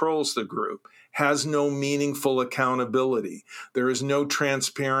controls the group, has no meaningful accountability. There is no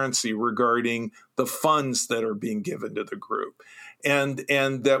transparency regarding the funds that are being given to the group. And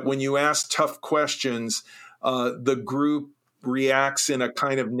that when you ask tough questions, the group reacts in a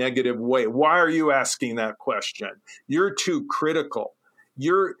kind of negative way. Why are you asking that question? You're too critical.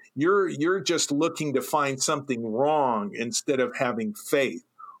 You're just looking to find something wrong instead of having faith,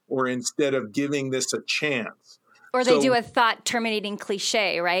 or instead of giving this a chance. Or they do a thought-terminating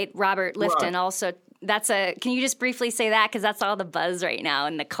cliche, right? Robert Lifton also. Can you just briefly say that? Because that's all the buzz right now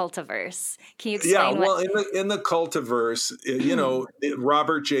in the cultiverse. Can you explain? Yeah, well, in the cultiverse,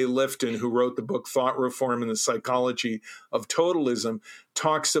 Robert J. Lifton, who wrote the book Thought Reform and the Psychology of Totalism,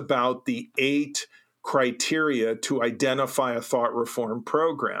 talks about the 8 criteria to identify a thought reform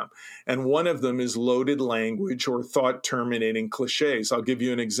program. And one of them is loaded language or thought-terminating cliches. I'll give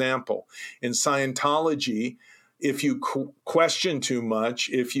you an example. In Scientology, if you question too much,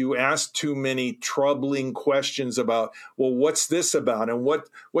 if you ask too many troubling questions about, well, what's this about and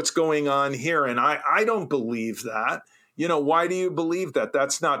what's going on here? And I don't believe that. Why do you believe that?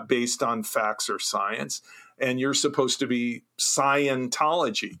 That's not based on facts or science. And you're supposed to be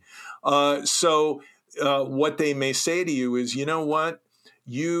Scientology. So what they may say to you is, you know what?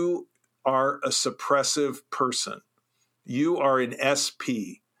 You are a suppressive person. You are an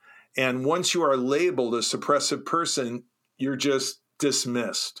SP. And once you are labeled a suppressive person, you're just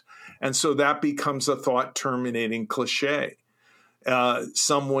dismissed. And so that becomes a thought-terminating cliche.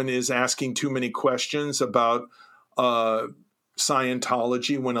 someone is asking too many questions about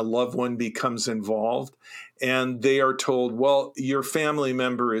Scientology when a loved one becomes involved, and they are told, well, your family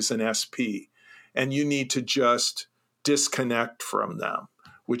member is an SP, and you need to just disconnect from them,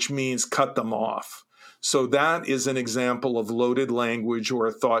 which means cut them off. So that is an example of loaded language or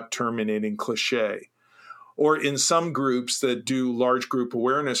a thought-terminating cliche. Or in some groups that do large group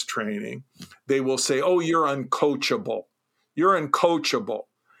awareness training, they will say, oh, you're uncoachable. You're uncoachable.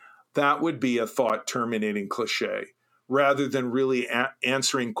 That would be a thought-terminating cliche. Rather than really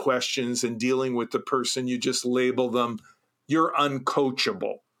answering questions and dealing with the person, you just label them, you're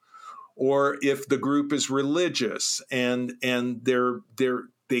uncoachable. Or if the group is religious and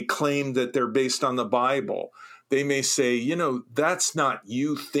they claim that they're based on the Bible, they may say, that's not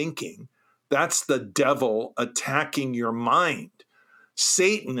you thinking. That's the devil attacking your mind.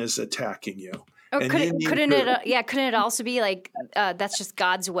 Satan is attacking you. Or couldn't it also be like that's just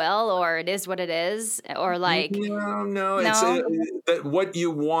God's will, or it is what it is, or like no. It's that what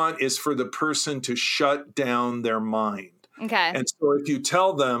you want is for the person to shut down their mind. Okay. And so if you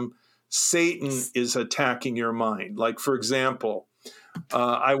tell them Satan is attacking your mind, like for example,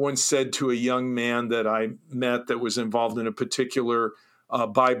 I once said to a young man that I met that was involved in a particular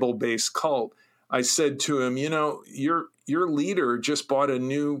Bible-based cult, I said to him, your leader just bought a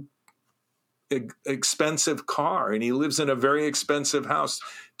new expensive car and he lives in a very expensive house.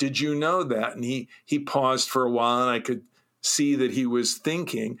 Did you know that? And he paused for a while and I could see that he was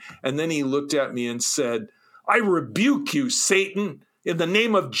thinking. And then he looked at me and said, I rebuke you, Satan. In the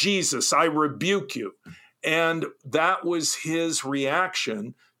name of Jesus, I rebuke you. And that was his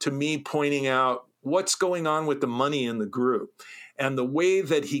reaction to me pointing out what's going on with the money in the group. And the way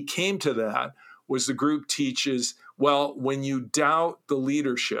that he came to that was the group teaches, well, when you doubt the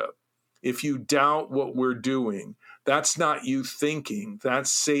leadership, if you doubt what we're doing, that's not you thinking.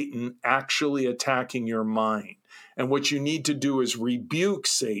 That's Satan actually attacking your mind. And what you need to do is rebuke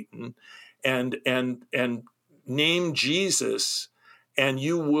Satan and name Jesus, and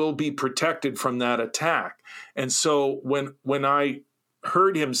you will be protected from that attack. And so when I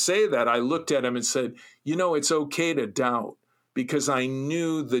heard him say that, I looked at him and said, it's okay to doubt, because I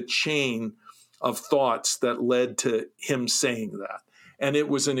knew the chain of thoughts that led to him saying that. And it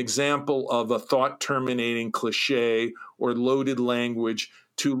was an example of a thought-terminating cliche or loaded language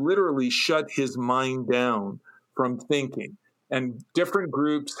to literally shut his mind down from thinking. And different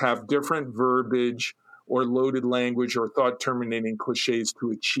groups have different verbiage or loaded language or thought-terminating cliches to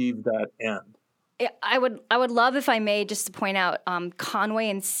achieve that end. I would love, if I may, just to point out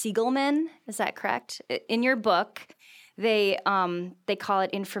Conway and Siegelman. Is that correct? In your book, they call it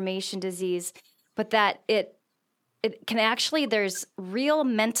information disease, but that it can actually, there's real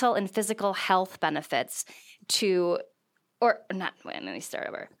mental and physical health benefits let me start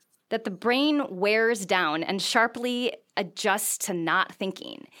over. That the brain wears down and sharply adjusts to not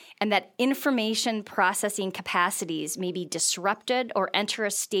thinking, and that information processing capacities may be disrupted or enter a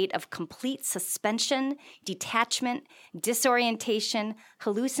state of complete suspension, detachment, disorientation,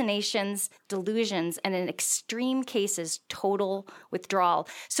 hallucinations, delusions, and in extreme cases, total withdrawal.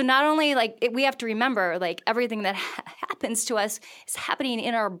 So not only we have to remember everything that happens to us is happening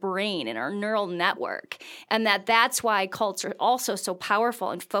in our brain, in our neural network, and that's why cults are also so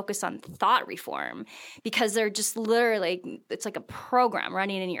powerful and focus on thought reform, because they're just literally, it's like a program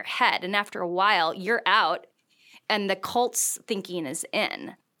running in your head. And after a while, you're out and the cult's thinking is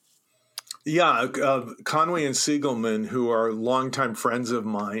in. Yeah. Conway and Siegelman, who are longtime friends of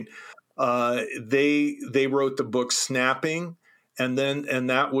mine, they wrote the book Snapping. And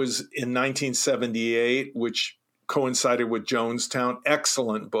that was in 1978, which coincided with Jonestown.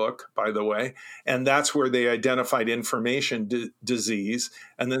 Excellent book, by the way. And that's where they identified information disease.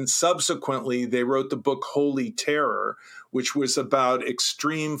 And then subsequently, they wrote the book Holy Terror, which was about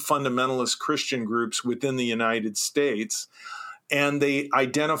extreme fundamentalist Christian groups within the United States. And they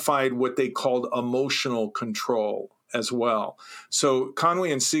identified what they called emotional control as well. So Conway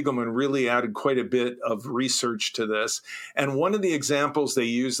and Siegelman really added quite a bit of research to this. And one of the examples they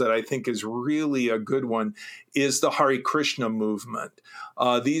use that I think is really a good one is the Hare Krishna movement.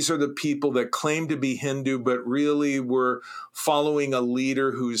 These are the people that claim to be Hindu, but really were following a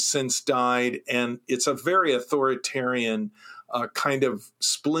leader who's since died. And it's a very authoritarian kind of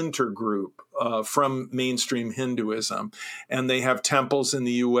splinter group from mainstream Hinduism. And they have temples in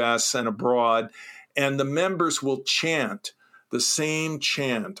the U.S. and abroad. And the members will chant the same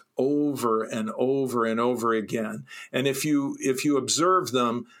chant over and over and over again. And if you observe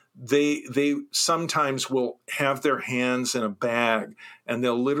them, they sometimes will have their hands in a bag and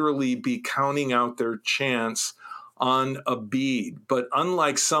they'll literally be counting out their chants on a bead. But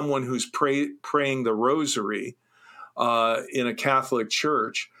unlike someone who's praying the rosary in a Catholic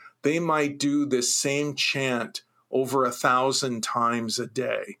church, they might do this same chant over 1,000 times a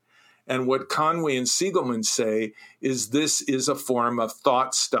day. And what Conway and Siegelman say is this is a form of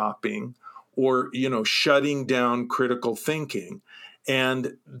thought stopping, or, shutting down critical thinking,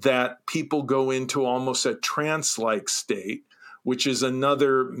 and that people go into almost a trance-like state, which is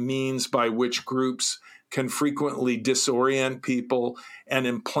another means by which groups can frequently disorient people and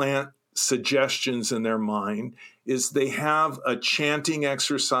implant suggestions in their mind, is they have a chanting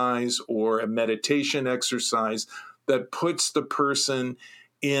exercise or a meditation exercise that puts the person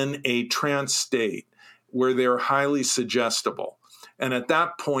in a trance state where they're highly suggestible. And at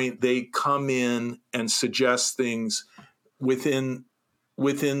that point, they come in and suggest things within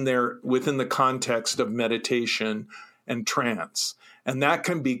the context of meditation and trance. And that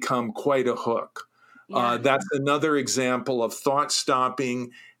can become quite a hook. Yeah. That's another example of thought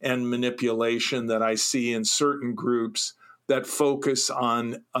stopping and manipulation that I see in certain groups that focus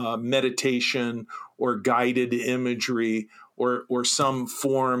on meditation or guided imagery or some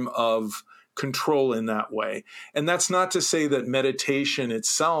form of control in that way. And that's not to say that meditation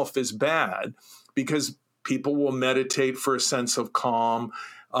itself is bad, because people will meditate for a sense of calm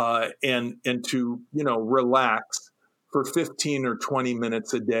and to relax for 15 or 20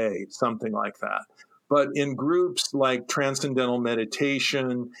 minutes a day, something like that. But in groups like Transcendental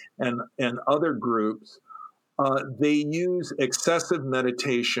Meditation and other groups, they use excessive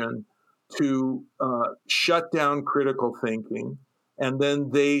meditation to shut down critical thinking, and then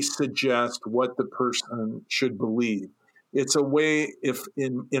they suggest what the person should believe. It's a way,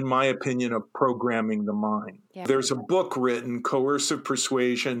 in my opinion, of programming the mind. Yeah. There's a book written, Coercive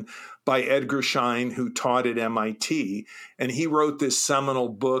Persuasion, by Edgar Schein, who taught at MIT. And he wrote this seminal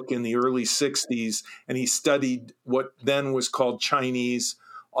book in the early 60s, and he studied what then was called Chinese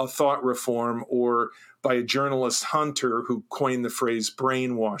thought reform, or by a journalist, Hunter, who coined the phrase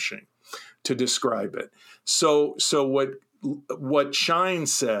brainwashing to describe it. So what Schein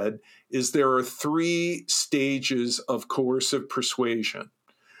said is there are 3 stages of coercive persuasion.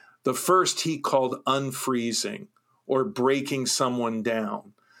 The first he called unfreezing, or breaking someone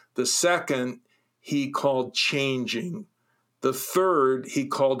down. The second he called changing. The third he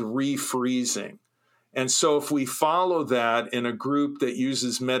called refreezing. And so if we follow that in a group that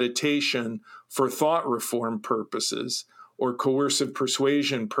uses meditation for thought reform purposes or coercive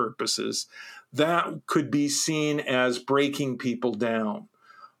persuasion purposes, that could be seen as breaking people down,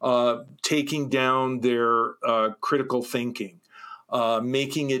 taking down their critical thinking,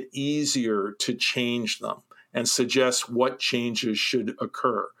 making it easier to change them and suggest what changes should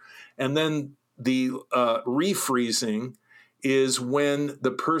occur. And then the refreezing is when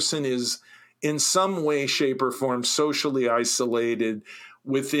the person is in some way, shape, or form socially isolated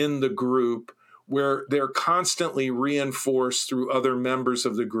within the group, where they're constantly reinforced through other members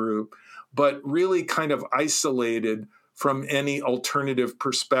of the group, but really kind of isolated from any alternative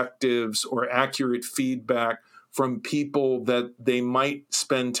perspectives or accurate feedback from people that they might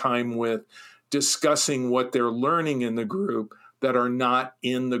spend time with, discussing what they're learning in the group that are not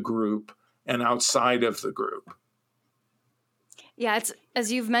in the group and outside of the group. Yeah, it's,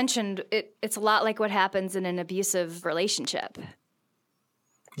 as you've mentioned, it's a lot like what happens in an abusive relationship.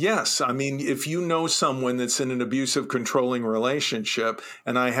 Yes. I mean, if you know someone that's in an abusive, controlling relationship,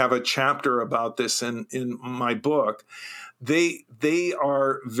 and I have a chapter about this in my book, they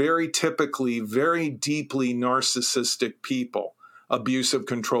are very typically very deeply narcissistic people, abusive,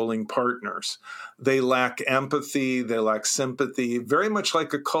 controlling partners. They lack empathy, they lack sympathy, very much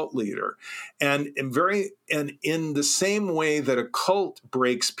like a cult leader. And in the same way that a cult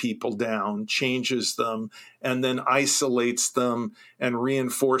breaks people down, changes them, and then isolates them and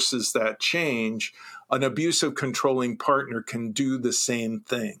reinforces that change, an abusive, controlling partner can do the same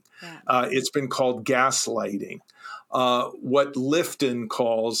thing. Yeah. It's been called gaslighting. What Lifton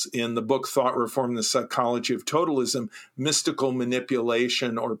calls in the book Thought Reform, the Psychology of Totalism, mystical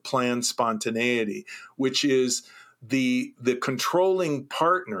manipulation or planned spontaneity, which is the controlling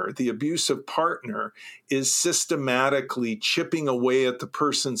partner, the abusive partner, is systematically chipping away at the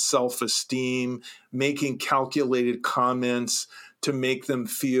person's self-esteem, making calculated comments to make them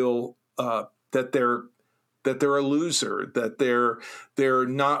feel that they're a loser, that they're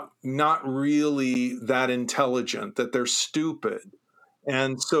not really that intelligent, that they're stupid.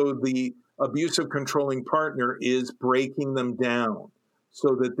 And so the abusive controlling partner is breaking them down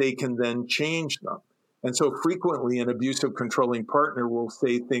so that they can then change them. And so frequently an abusive controlling partner will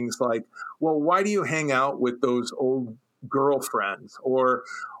say things like, well, why do you hang out with those old girlfriends? Or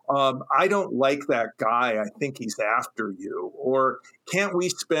I don't like that guy. I think he's after you. Or can't we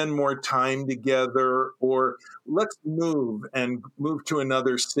spend more time together? Or let's move to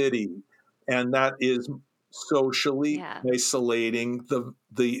another city. And that is socially isolating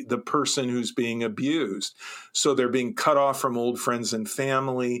the person who's being abused. So they're being cut off from old friends and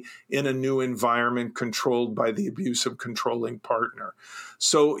family in a new environment controlled by the abusive controlling partner.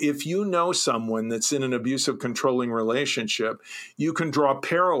 So if you know someone that's in an abusive controlling relationship, you can draw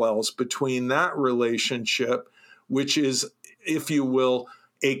parallels between that relationship, which is, if you will,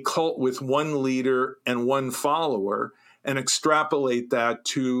 a cult with one leader and one follower, and extrapolate that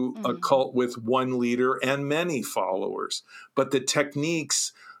to a cult with one leader and many followers. But the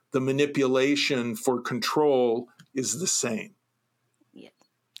techniques, the manipulation for control is the same. Yeah,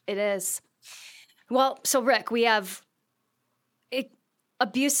 it is. Well, so Rick, we have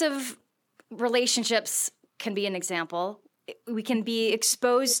abusive relationships can be an example. We can be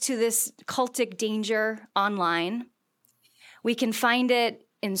exposed to this cultic danger online. We can find it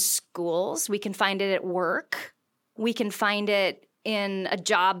in schools. We can find it at work. We can find it in a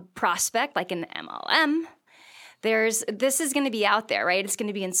job prospect like an MLM. This is going to be out there, right? It's going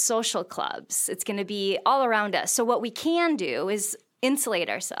to be in social clubs. It's going to be all around us. So what we can do is insulate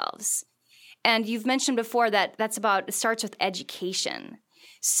ourselves. And you've mentioned before that it starts with education.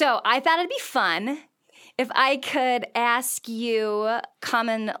 So I thought it'd be fun if I could ask you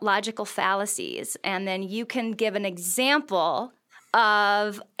common logical fallacies, and then you can give an example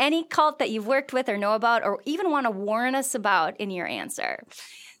of any cult that you've worked with or know about or even want to warn us about in your answer.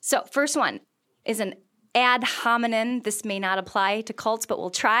 So first one is an ad hominem. This may not apply to cults, but we'll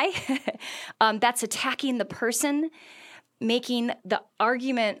try. That's attacking the person, making the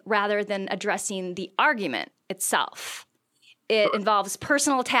argument rather than addressing the argument itself. It involves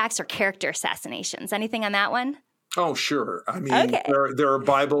personal attacks or character assassinations. Anything on that one? Oh, sure. I mean, there are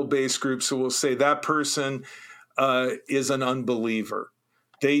Bible-based groups who will say that person is an unbeliever.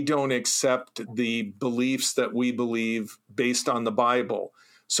 They don't accept the beliefs that we believe based on the Bible.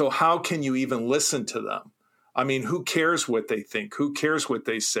 So how can you even listen to them? I mean, who cares what they think? Who cares what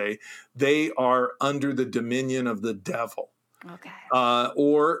they say? They are under the dominion of the devil. Okay.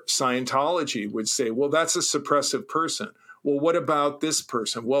 Or Scientology would say, well, that's a suppressive person. Well, what about this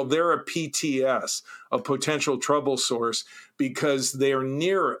person? Well, they're a PTS, a potential trouble source, because they're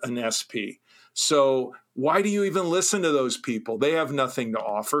near an SP. So why do you even listen to those people? They have nothing to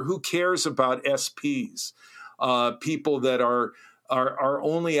offer. Who cares about SPs? People that are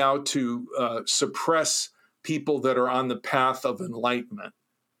only out to suppress people that are on the path of enlightenment.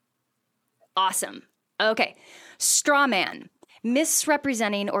 Awesome. Okay. Straw man.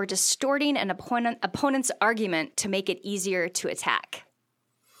 Misrepresenting or distorting an opponent's argument to make it easier to attack.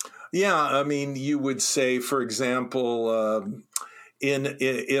 Yeah, I mean, you would say, for example,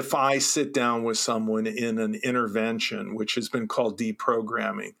 if I sit down with someone in an intervention, which has been called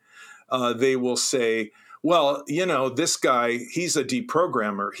deprogramming, they will say, well, this guy, he's a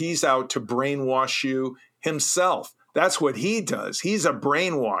deprogrammer. He's out to brainwash you himself. That's what he does. He's a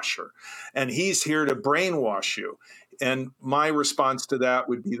brainwasher, and he's here to brainwash you. And my response to that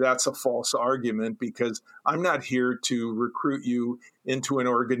would be, that's a false argument, because I'm not here to recruit you into an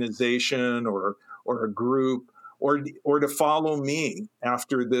organization or a group or to follow me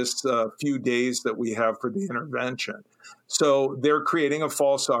after this few days that we have for the intervention. So they're creating a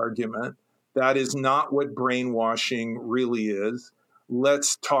false argument. That is not what brainwashing really is.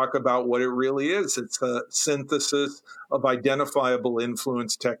 Let's talk about what it really is. It's a synthesis of identifiable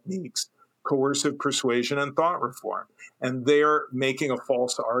influence techniques, coercive persuasion, and thought reform. And they're making a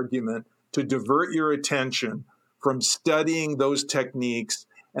false argument to divert your attention from studying those techniques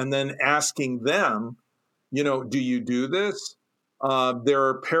and then asking them, do you do this? There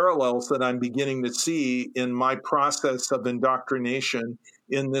are parallels that I'm beginning to see in my process of indoctrination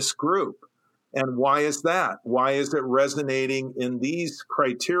in this group. And why is that? Why is it resonating in these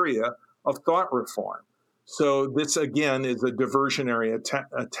criteria of thought reform? So this, again, is a diversionary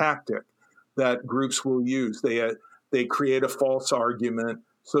tactic that groups will use. They create a false argument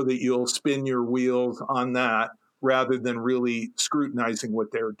so that you'll spin your wheels on that rather than really scrutinizing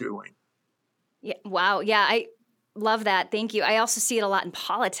what they're doing. Yeah. Wow. Yeah. I love that. Thank you. I also see it a lot in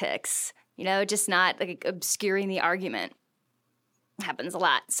politics, just not like obscuring the argument. Happens a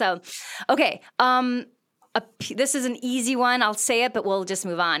lot. So, okay. this is an easy one. I'll say it, but we'll just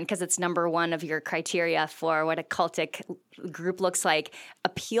move on because it's number one of your criteria for what a cultic group looks like.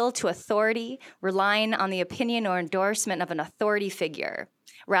 Appeal to authority, relying on the opinion or endorsement of an authority figure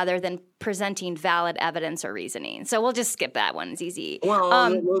rather than presenting valid evidence or reasoning. So we'll just skip that one. It's easy.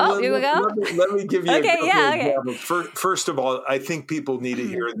 Well, here we go. Let me give you a couple examples. First of all, I think people need to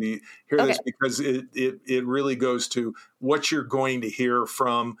hear this because it really goes to what you're going to hear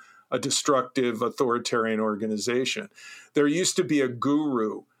from a destructive authoritarian organization. There used to be a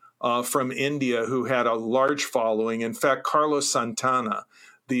guru from India who had a large following. In fact, Carlos Santana,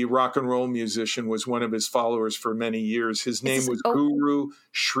 the rock and roll musician, was one of his followers for many years. His name was Guru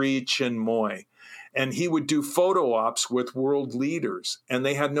Sri Chinmoy. And he would do photo ops with world leaders, and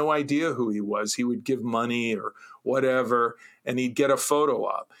they had no idea who he was. He would give money or whatever, and he'd get a photo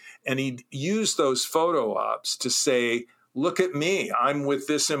op. And he'd use those photo ops to say, look at me, I'm with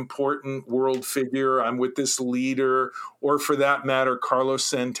this important world figure, I'm with this leader, or for that matter, Carlos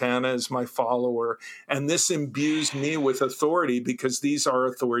Santana is my follower. And this imbues me with authority because these are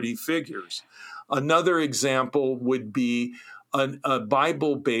authority figures. Another example would be a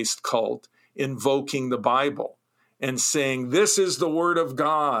Bible-based cult invoking the Bible and saying, this is the word of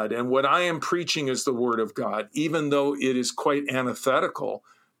God, and what I am preaching is the word of God, even though it is quite antithetical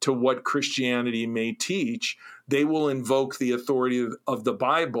to what Christianity may teach. They will invoke the authority of the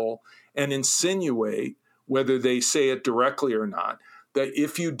Bible and insinuate, whether they say it directly or not, that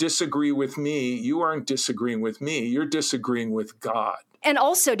if you disagree with me, you aren't disagreeing with me, you're disagreeing with God. And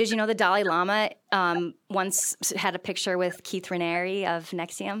also, did you know the Dalai Lama once had a picture with Keith Raniere of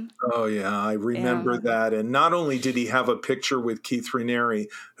NXIVM? Oh, yeah, I remember that. And not only did he have a picture with Keith Raniere,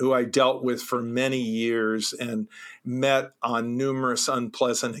 who I dealt with for many years and met on numerous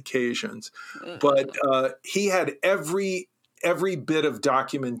unpleasant occasions, but he had every bit of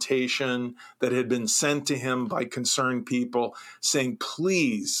documentation that had been sent to him by concerned people saying,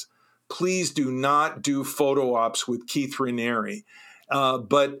 please do not do photo ops with Keith Raniere.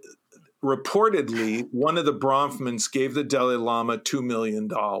 But reportedly, one of the Bronfmans gave the Dalai Lama $2 million.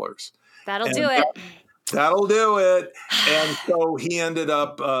 That'll do it. That'll do it. And so he ended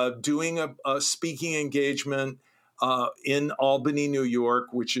up doing a speaking engagement in Albany, New York,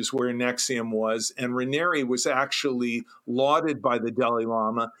 which is where NXIVM was. And Raniere was actually lauded by the Dalai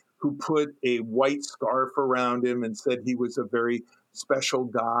Lama, who put a white scarf around him and said he was a very special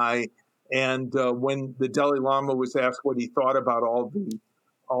guy. And when the Dalai Lama was asked what he thought about all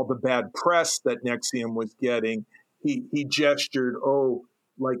the bad press that NXIVM was getting, he gestured,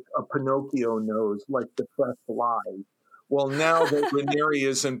 like a Pinocchio nose, like the press lies. Well, now that Raniere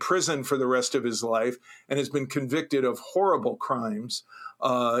is in prison for the rest of his life and has been convicted of horrible crimes,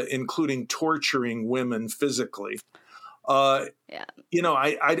 including torturing women physically, I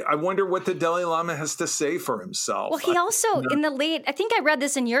wonder what the Dalai Lama has to say for himself. Well, he also, I think I read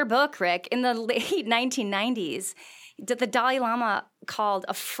this in your book, Rick, in the late 1990s, the Dalai Lama called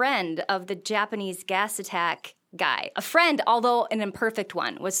a friend of the Japanese gas attack guy. A friend, although an imperfect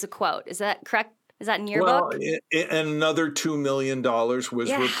one, was the quote. Is that correct? Is that in your book? And another $2 million was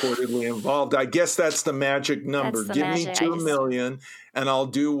reportedly involved. I guess that's the magic number. Give me $2 million and I'll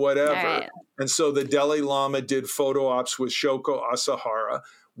do whatever. Right. And so the Dalai Lama did photo ops with Shoko Asahara,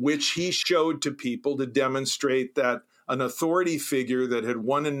 which he showed to people to demonstrate that an authority figure that had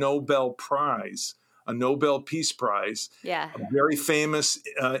won a Nobel Prize, a Nobel Peace Prize, a very famous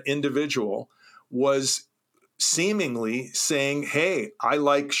individual, was seemingly saying, hey, I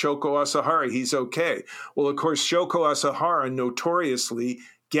like Shoko Asahara, he's okay. Well, of course, Shoko Asahara notoriously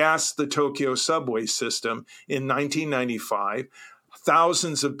gassed the Tokyo subway system in 1995.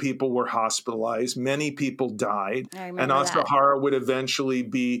 Thousands of people were hospitalized. Many people died. And Asahara would eventually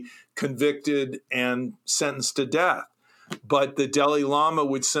be convicted and sentenced to death. But the Dalai Lama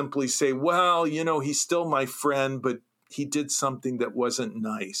would simply say, well, he's still my friend, but he did something that wasn't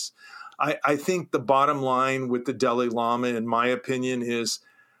nice. I think the bottom line with the Dalai Lama, in my opinion, is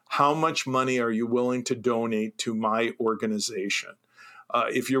how much money are you willing to donate to my organization?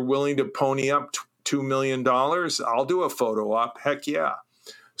 If you're willing to pony up $2 million, I'll do a photo op. Heck yeah.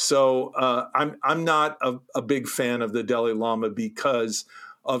 So I'm not a big fan of the Dalai Lama because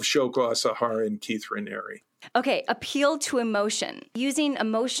of Shoko Asahara and Keith Raniere. Okay, appeal to emotion. Using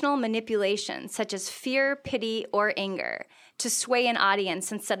emotional manipulation, such as fear, pity, or anger, to sway an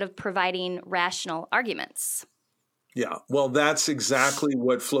audience instead of providing rational arguments. Yeah, well, that's exactly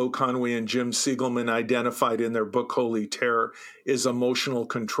what Flo Conway and Jim Siegelman identified in their book, Holy Terror, is emotional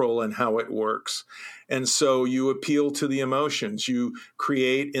control and how it works. And so you appeal to the emotions. You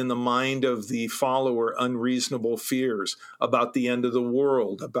create in the mind of the follower unreasonable fears about the end of the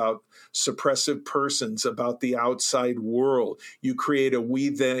world, about suppressive persons, about the outside world. You create a we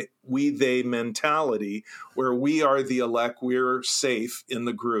they mentality where we are the elect, we're safe in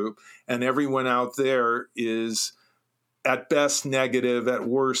the group, and everyone out there is at best negative, at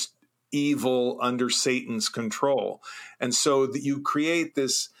worst evil, under Satan's control. And so that you create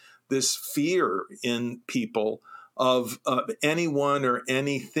this fear in people of anyone or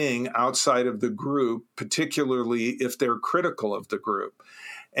anything outside of the group, particularly if they're critical of the group.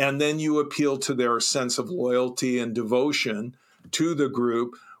 And then you appeal to their sense of loyalty and devotion to the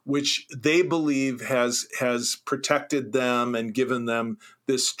group, which they believe has protected them and given them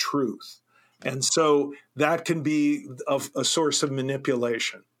this truth. And so that can be a source of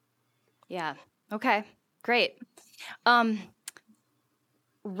manipulation. Yeah. Okay. Great.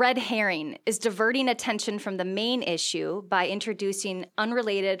 Red herring is diverting attention from the main issue by introducing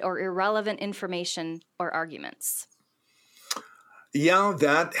unrelated or irrelevant information or arguments. Yeah,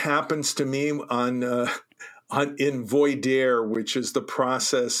 that happens to me in voir dire, which is the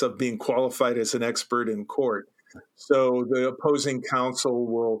process of being qualified as an expert in court. So the opposing counsel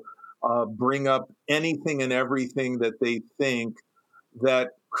will bring up anything and everything that they think that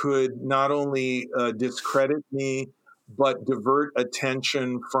could not only discredit me, but divert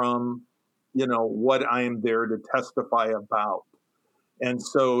attention from, what I am there to testify about. And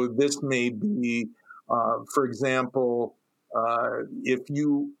so this may be, for example, if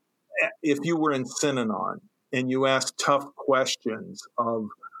you were in Synanon and you asked tough questions of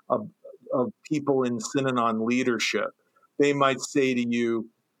people in Synanon leadership, they might say to you,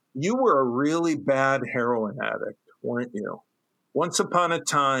 "You were a really bad heroin addict, weren't you? Once upon a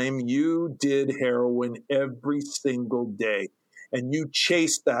time, you did heroin every single day, and you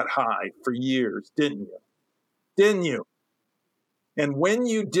chased that high for years, didn't you? Didn't you? And when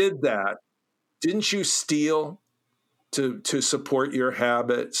you did that, didn't you steal to support your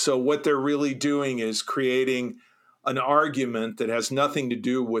habit?" So what they're really doing is creating an argument that has nothing to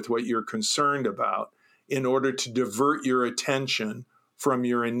do with what you're concerned about in order to divert your attention from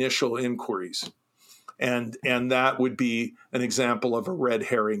your initial inquiries. And that would be an example of a red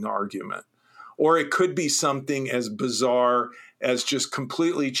herring argument. Or it could be something as bizarre as just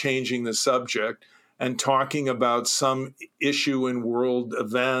completely changing the subject and talking about some issue in world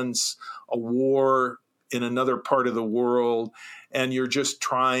events, a war in another part of the world, and you're just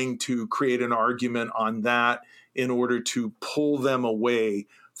trying to create an argument on that in order to pull them away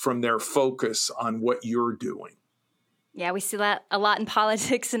from their focus on what you're doing. Yeah, we see that a lot in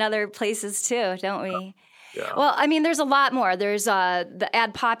politics and other places too, don't we? Yeah. Well, I mean, there's a lot more. There's the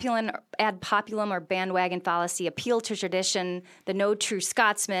ad populum or bandwagon fallacy, appeal to tradition, the no true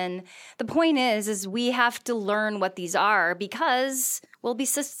Scotsman. The point is we have to learn what these are because we'll be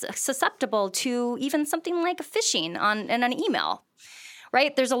susceptible to even something like phishing in an email,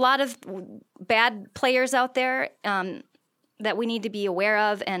 right? There's a lot of bad players out there that we need to be aware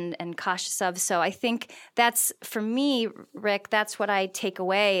of and cautious of. So I think that's, for me, Rick, that's what I take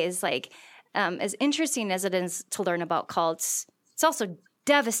away is like, as interesting as it is to learn about cults, it's also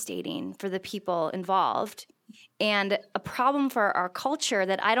devastating for the people involved and a problem for our culture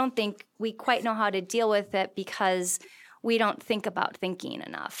that I don't think we quite know how to deal with it because we don't think about thinking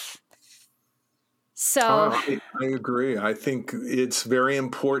enough. So I agree. I think it's very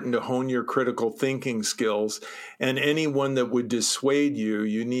important to hone your critical thinking skills. And anyone that would dissuade you,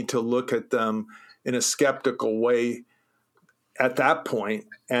 you need to look at them in a skeptical way at that point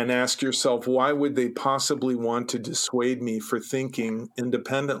and ask yourself, why would they possibly want to dissuade me for thinking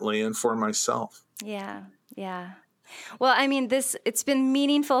independently and for myself? Yeah. Well, I mean, it's been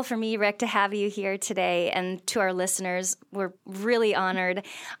meaningful for me, Rick, to have you here today, and to our listeners, we're really honored.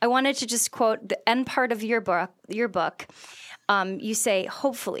 I wanted to just quote the end part of your book. You say,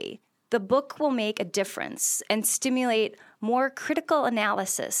 hopefully, the book will make a difference and stimulate more critical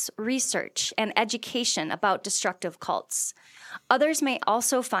analysis, research, and education about destructive cults. Others may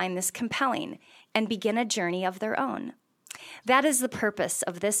also find this compelling and begin a journey of their own. That is the purpose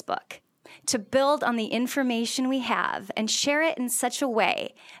of this book, to build on the information we have and share it in such a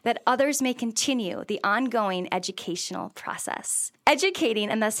way that others may continue the ongoing educational process. Educating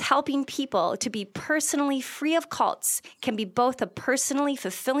and thus helping people to be personally free of cults can be both a personally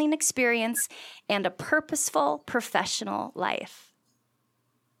fulfilling experience and a purposeful professional life.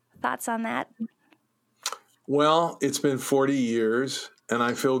 Thoughts on that? Well, it's been 40 years and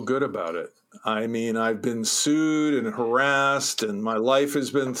I feel good about it. I mean, I've been sued and harassed and my life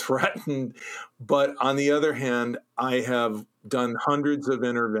has been threatened. But on the other hand, I have done hundreds of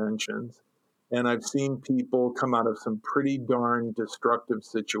interventions and I've seen people come out of some pretty darn destructive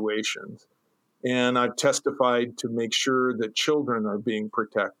situations. And I've testified to make sure that children are being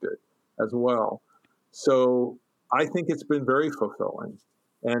protected as well. So I think it's been very fulfilling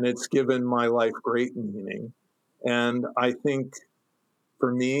and it's given my life great meaning. And I think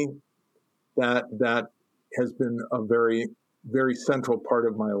for me, that has been a very, very central part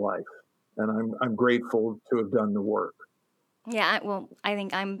of my life. And I'm grateful to have done the work. Yeah, well, I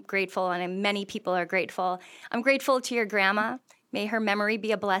think I'm grateful, and many people are grateful. I'm grateful to your grandma. May her memory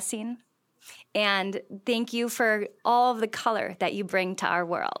be a blessing. And thank you for all of the color that you bring to our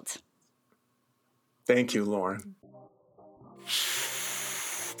world. Thank you, Lauren.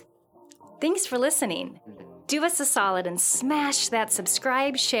 Thanks for listening. Do us a solid and smash that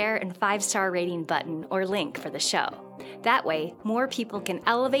subscribe, share, and 5-star rating button or link for the show. That way, more people can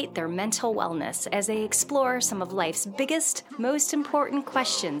elevate their mental wellness as they explore some of life's biggest, most important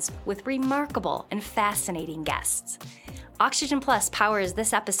questions with remarkable and fascinating guests. Oxygen Plus powers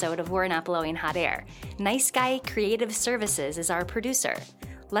this episode of We're Not Blowing Hot Air. Nice Guy Creative Services is our producer.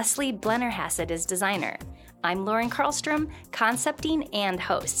 Leslie Blennerhassett is designer. I'm Lauren Karlstrom, concepting and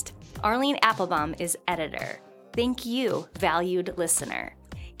host. Arlene Applebaum is editor. Thank you, valued listener.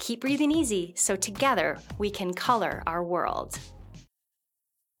 Keep breathing easy so together we can color our world.